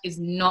just is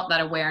not that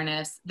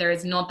awareness. There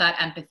is not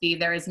that empathy.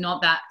 There is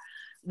not that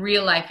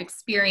real life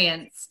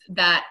experience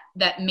that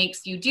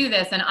makes you do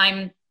this. And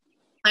I'm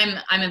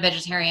a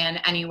vegetarian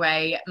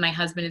anyway. My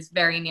husband is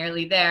very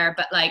nearly there,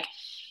 but like,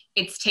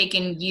 it's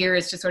taken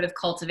years to sort of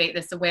cultivate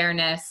this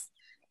awareness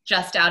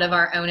just out of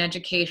our own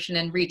education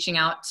and reaching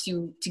out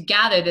to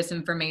gather this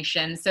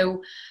information.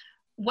 So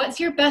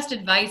what's your best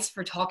advice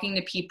for talking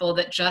to people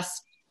that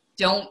just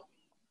don't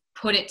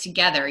put it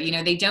together? You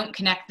know, they don't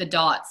connect the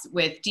dots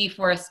with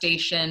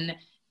deforestation,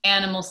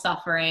 animal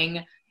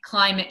suffering,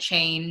 climate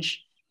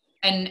change,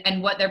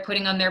 and what they're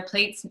putting on their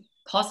plates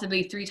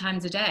possibly 3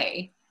 times a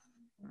day.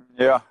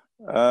 Yeah.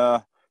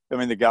 I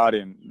mean, the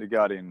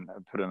Guardian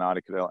put an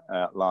article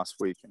out last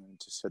week and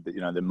just said that, you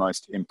know, the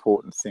most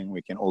important thing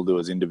we can all do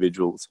as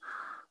individuals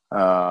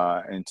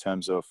in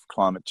terms of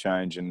climate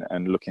change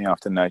and looking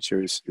after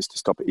nature is to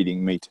stop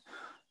eating meat.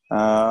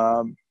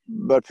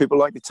 But people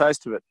like the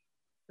taste of it,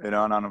 you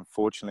know, and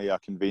unfortunately our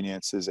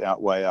conveniences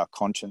outweigh our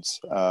conscience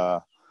in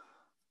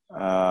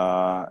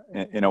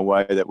a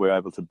way that we're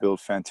able to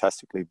build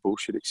fantastically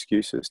bullshit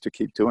excuses to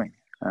keep doing.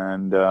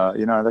 And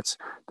you know,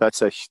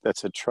 that's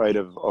a trait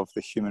of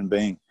the human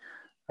being,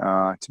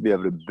 to be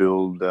able to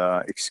build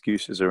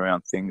excuses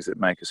around things that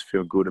make us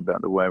feel good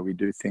about the way we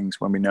do things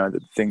when we know that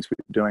the things we're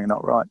doing are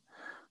not right.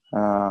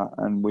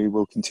 And we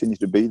will continue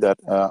to be that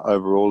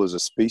overall as a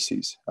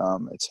species.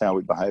 It's how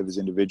we behave as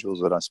individuals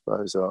that I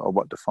suppose are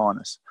what define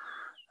us.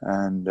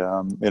 And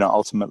you know,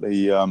 ultimately,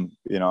 you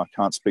know, I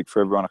can't speak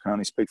for everyone. I can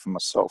only speak for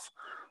myself.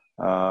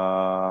 You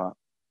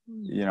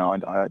know,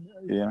 I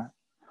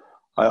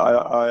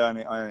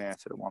only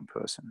answer to one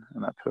person,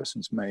 and that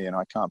person's me. And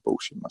I can't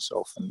bullshit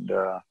myself. And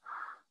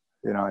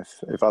you know,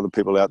 if other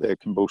people out there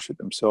can bullshit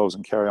themselves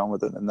and carry on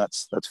with it, then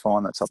that's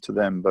fine. That's up to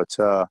them. But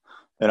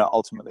you know,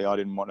 ultimately, I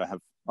didn't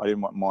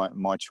want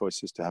my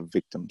choices to have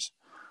victims.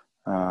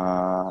 You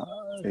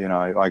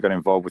know, I got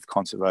involved with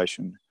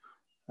conservation.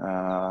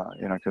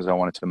 You know, because I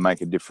wanted to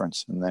make a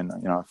difference, and then,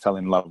 you know, I fell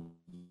in love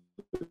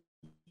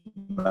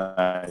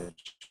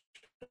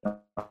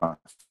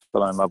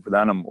with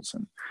animals,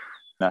 and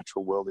the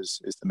natural world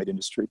is the meat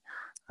industry,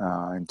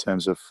 in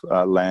terms of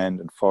land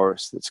and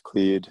forest that's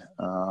cleared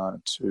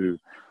to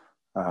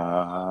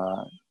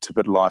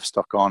put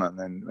livestock on,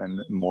 and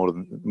more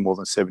than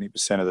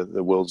 70% of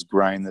the world's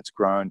grain that's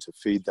grown to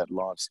feed that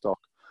livestock,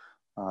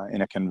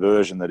 in a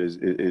conversion that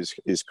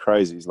is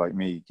crazy. It's like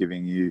me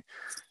giving you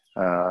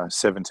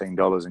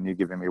 $17 and you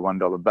giving me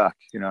 $1 back,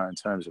 you know, in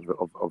terms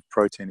of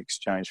protein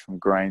exchange from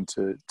grain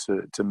to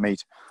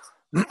meat.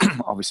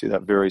 Obviously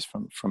that varies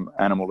from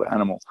animal to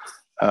animal,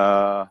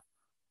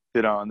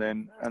 you know, and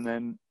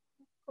then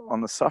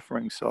on the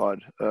suffering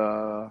side,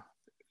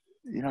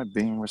 you know,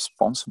 being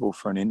responsible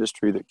for an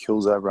industry that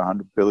kills over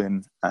 100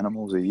 billion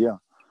animals a year,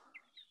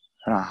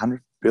 and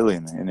 100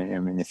 billion. And I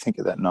mean, you think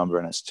of that number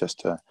and it's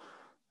just you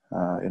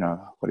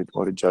know,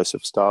 what did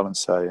Joseph Stalin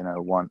say? You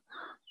know,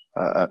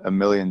 a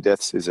million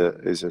deaths is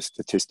a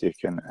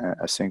statistic, and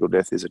a single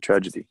death is a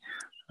tragedy.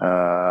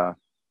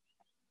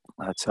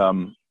 That's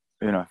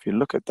you know, if you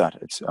look at that,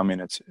 it's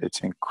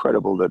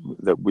incredible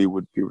that we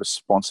would be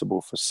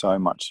responsible for so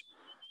much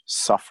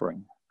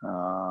suffering,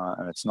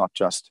 and it's not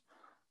just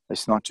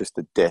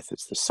the death;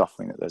 it's the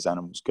suffering that those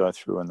animals go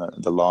through, and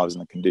the lives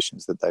and the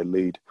conditions that they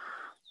lead,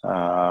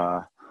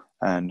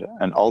 and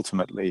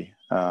ultimately,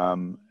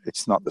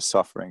 it's not the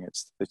suffering;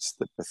 it's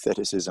the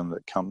patheticism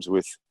that comes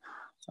with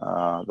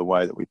the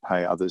way that we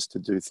pay others to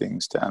do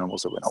things to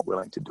animals that we're not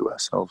willing to do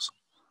ourselves.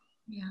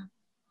 Yeah,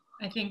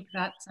 I think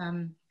that's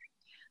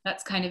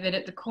kind of it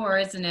at the core,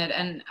 isn't it?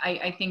 And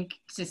I think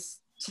to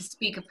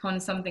speak upon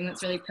something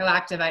that's really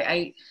proactive,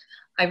 I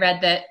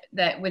read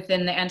that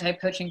within the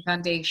Anti-Poaching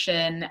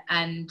Foundation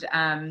and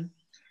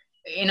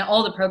in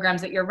all the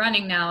programs that you're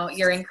running now,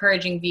 you're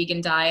encouraging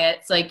vegan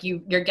diets. Like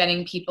you're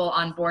getting people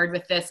on board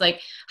with this.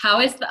 Like, how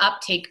has the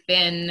uptake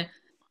been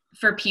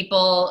for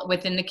people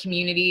within the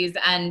communities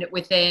and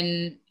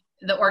within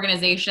the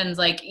organizations,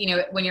 like, you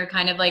know, when you're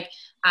kind of like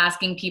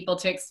asking people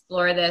to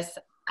explore this,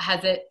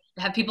 have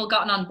people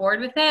gotten on board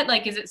with it?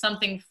 Like, is it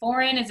something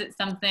foreign? Is it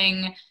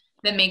something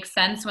that makes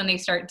sense when they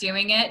start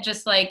doing it?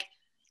 Just like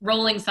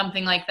rolling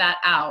something like that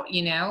out,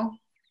 you know?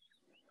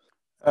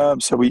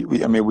 So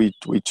we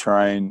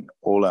train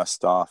all our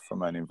staff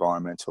from an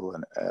environmental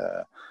and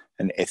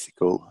an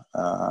ethical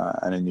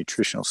and a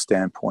nutritional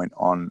standpoint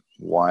on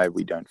why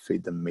we don't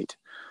feed them meat,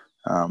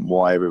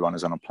 why everyone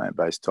is on a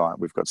plant-based diet.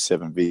 We've got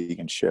 7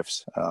 vegan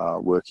chefs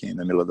working in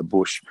the middle of the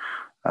bush.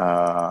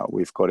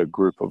 We've got a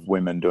group of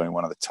women doing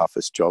one of the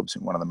toughest jobs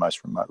in one of the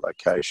most remote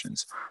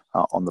locations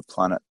on the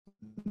planet.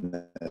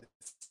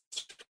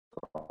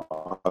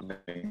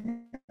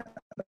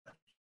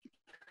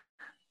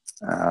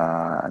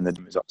 And then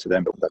it's up to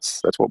them, but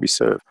that's what we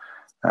serve,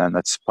 and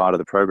that's part of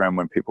the program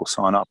when people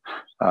sign up.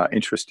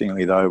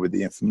 Interestingly, though, with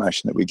the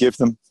information that we give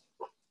them,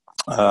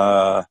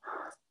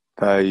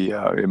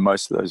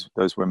 most of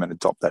those women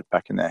adopt that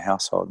back in their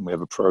household, and we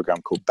have a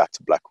program called Back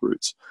to Black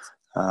Roots,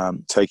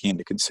 taking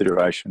into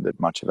consideration that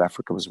much of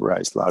Africa was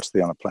raised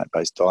largely on a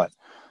plant-based diet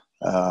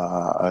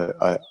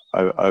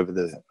over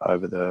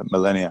the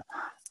millennia.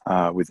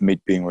 With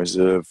meat being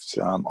reserved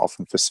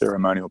often for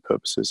ceremonial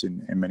purposes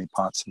in many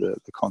parts of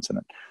the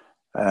continent,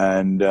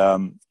 and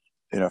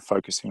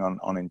focusing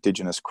on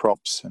indigenous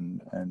crops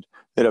and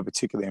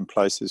particularly in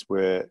places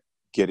where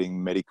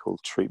getting medical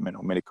treatment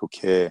or medical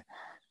care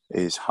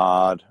is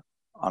hard,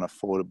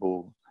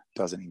 unaffordable,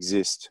 doesn't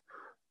exist.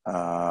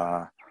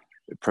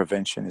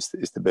 Prevention is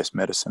the best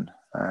medicine,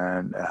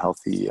 and a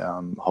healthy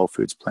whole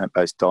foods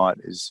plant-based diet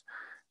is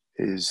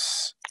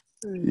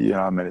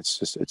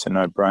it's a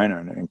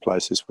no-brainer in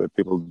places where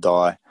people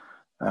die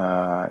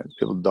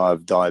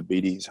of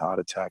diabetes, heart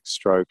attack,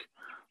 stroke,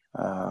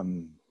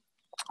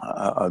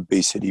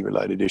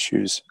 obesity-related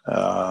issues,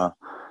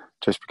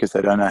 just because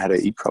they don't know how to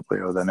eat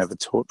properly or they're never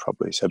taught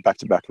properly. So Back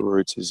to Black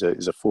Roots is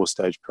a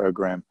 4-stage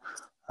program.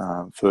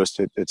 First,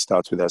 it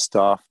starts with our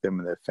staff, then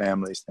with their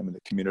families, then with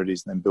the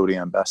communities, and then building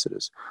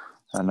ambassadors,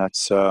 and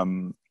that's a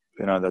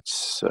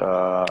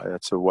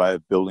way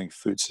of building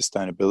food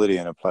sustainability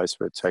in a place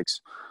where it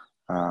takes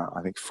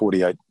I think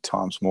 48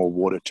 times more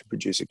water to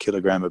produce a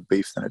kilogram of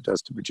beef than it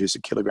does to produce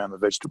a kilogram of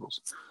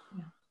vegetables.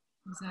 Yeah,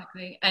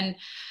 exactly. And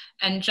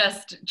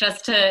just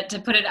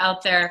to put it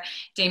out there,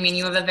 Damien,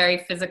 you have a very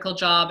physical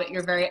job.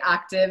 You're very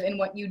active in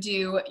what you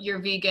do. You're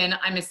vegan.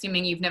 I'm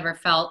assuming you've never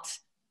felt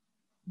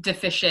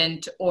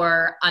deficient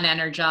or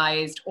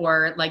unenergized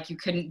or like you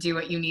couldn't do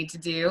what you need to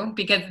do,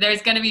 because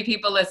there's going to be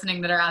people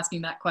listening that are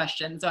asking that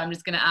question. So I'm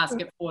just going to ask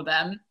it for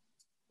them.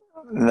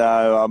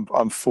 No,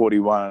 I'm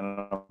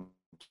 41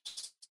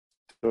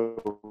 and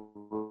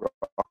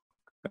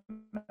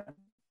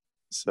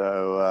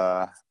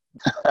so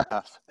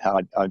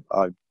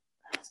I've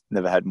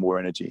never had more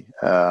energy.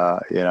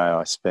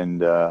 I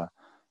spend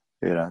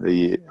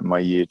my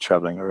year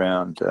traveling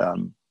around.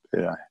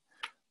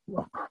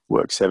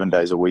 Work 7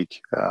 days a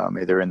week,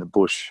 either in the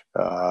bush,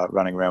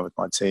 running around with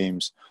my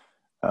teams.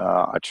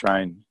 I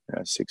train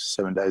 6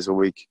 or 7 days a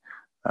week.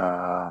 If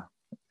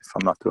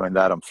I'm not doing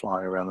that, I'm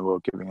flying around the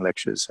world giving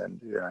lectures,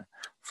 and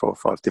 4 or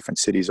 5 different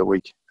cities a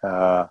week.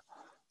 I'm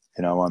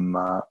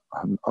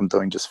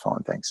doing just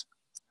fine, thanks.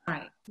 All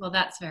right. Well,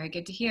 that's very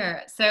good to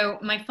hear. So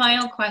my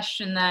final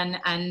question then,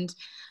 and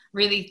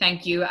really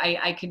thank you.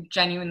 I could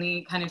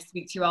genuinely kind of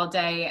speak to you all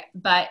day,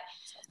 but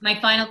my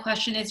final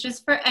question is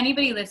just for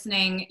anybody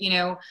listening,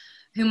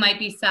 who might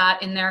be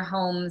sat in their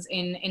homes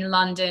in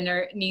London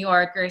or New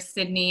York or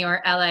Sydney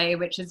or LA,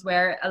 which is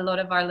where a lot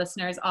of our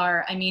listeners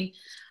are. I mean,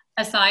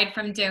 aside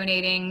from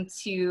donating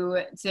to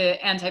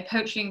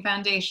Anti-Poaching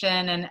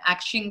Foundation and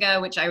Akshinga,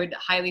 which I would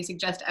highly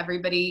suggest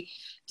everybody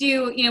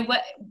do,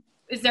 what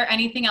is there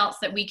anything else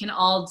that we can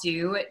all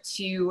do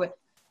to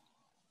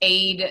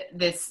aid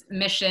this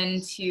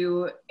mission,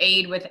 to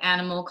aid with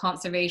animal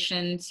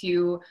conservation,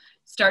 to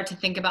start to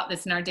think about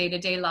this in our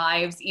day-to-day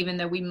lives, even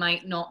though we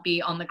might not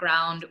be on the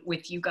ground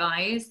with you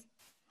guys?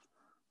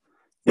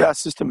 Yeah,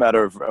 it's just a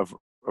matter of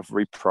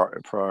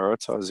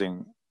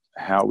reprioritizing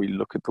how we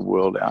look at the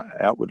world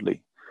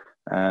outwardly.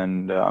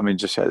 And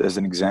just as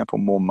an example,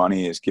 more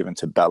money is given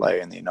to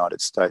ballet in the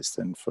United States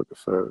than for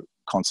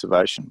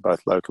conservation,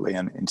 both locally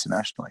and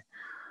internationally.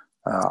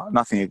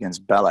 Nothing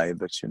against ballet,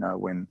 but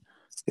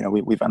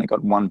we've only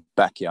got one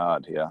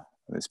backyard here,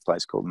 this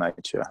place called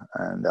nature,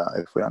 and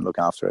if we don't look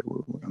after it,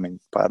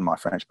 pardon my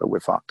French, but we're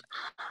fucked.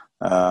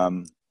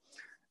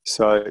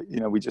 So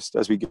we just,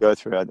 as we go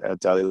through our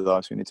daily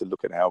lives, we need to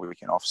look at how we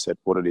can offset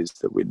what it is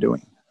that we're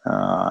doing,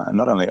 and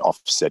not only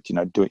offset.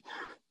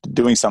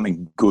 Doing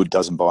something good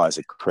doesn't buy us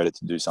a credit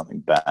to do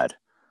something bad.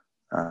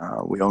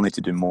 We all need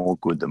to do more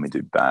good than we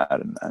do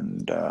bad,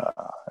 and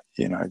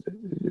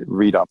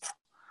read up,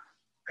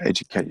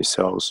 educate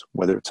yourselves,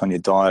 whether it's on your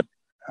diet,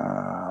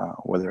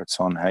 whether it's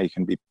on how you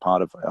can be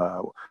part of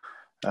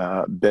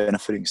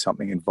benefiting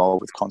something involved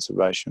with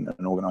conservation and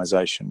an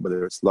organization,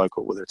 whether it's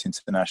local, whether it's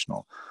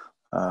international.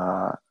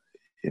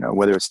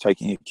 whether it's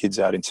taking your kids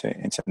out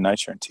into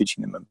nature and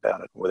teaching them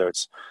about it, whether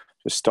it's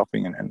just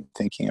stopping and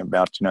thinking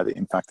about, the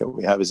impact that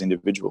we have as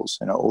individuals.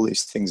 All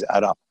these things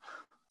add up.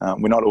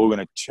 We're not all going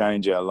to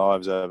change our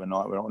lives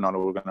overnight. We're not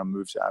all going to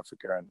move to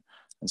Africa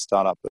and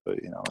start up a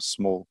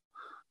small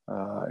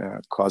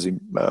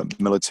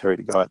quasi-military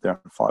to go out there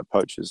and fight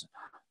poachers.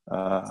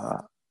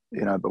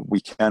 But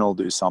we can all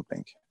do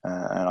something.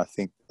 And I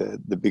think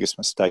the biggest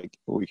mistake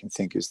we can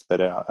think is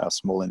that our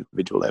small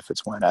individual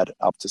efforts won't add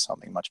up to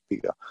something much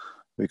bigger,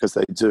 because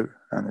they do.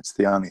 And it's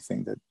the only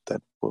thing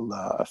that will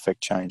affect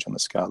change on the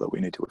scale that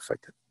we need to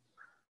affect it.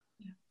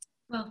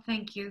 Well,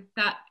 thank you.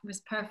 That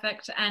was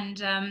perfect.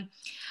 And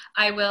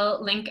I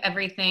will link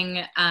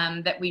everything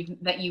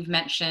that you've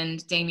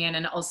mentioned, Damien,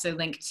 and also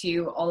link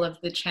to all of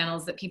the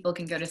channels that people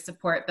can go to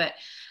support. But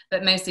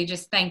mostly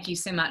just thank you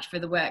so much for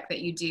the work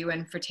that you do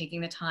and for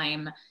taking the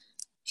time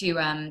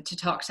to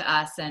talk to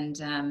us. And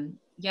and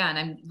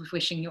I'm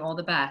wishing you all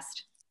the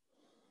best.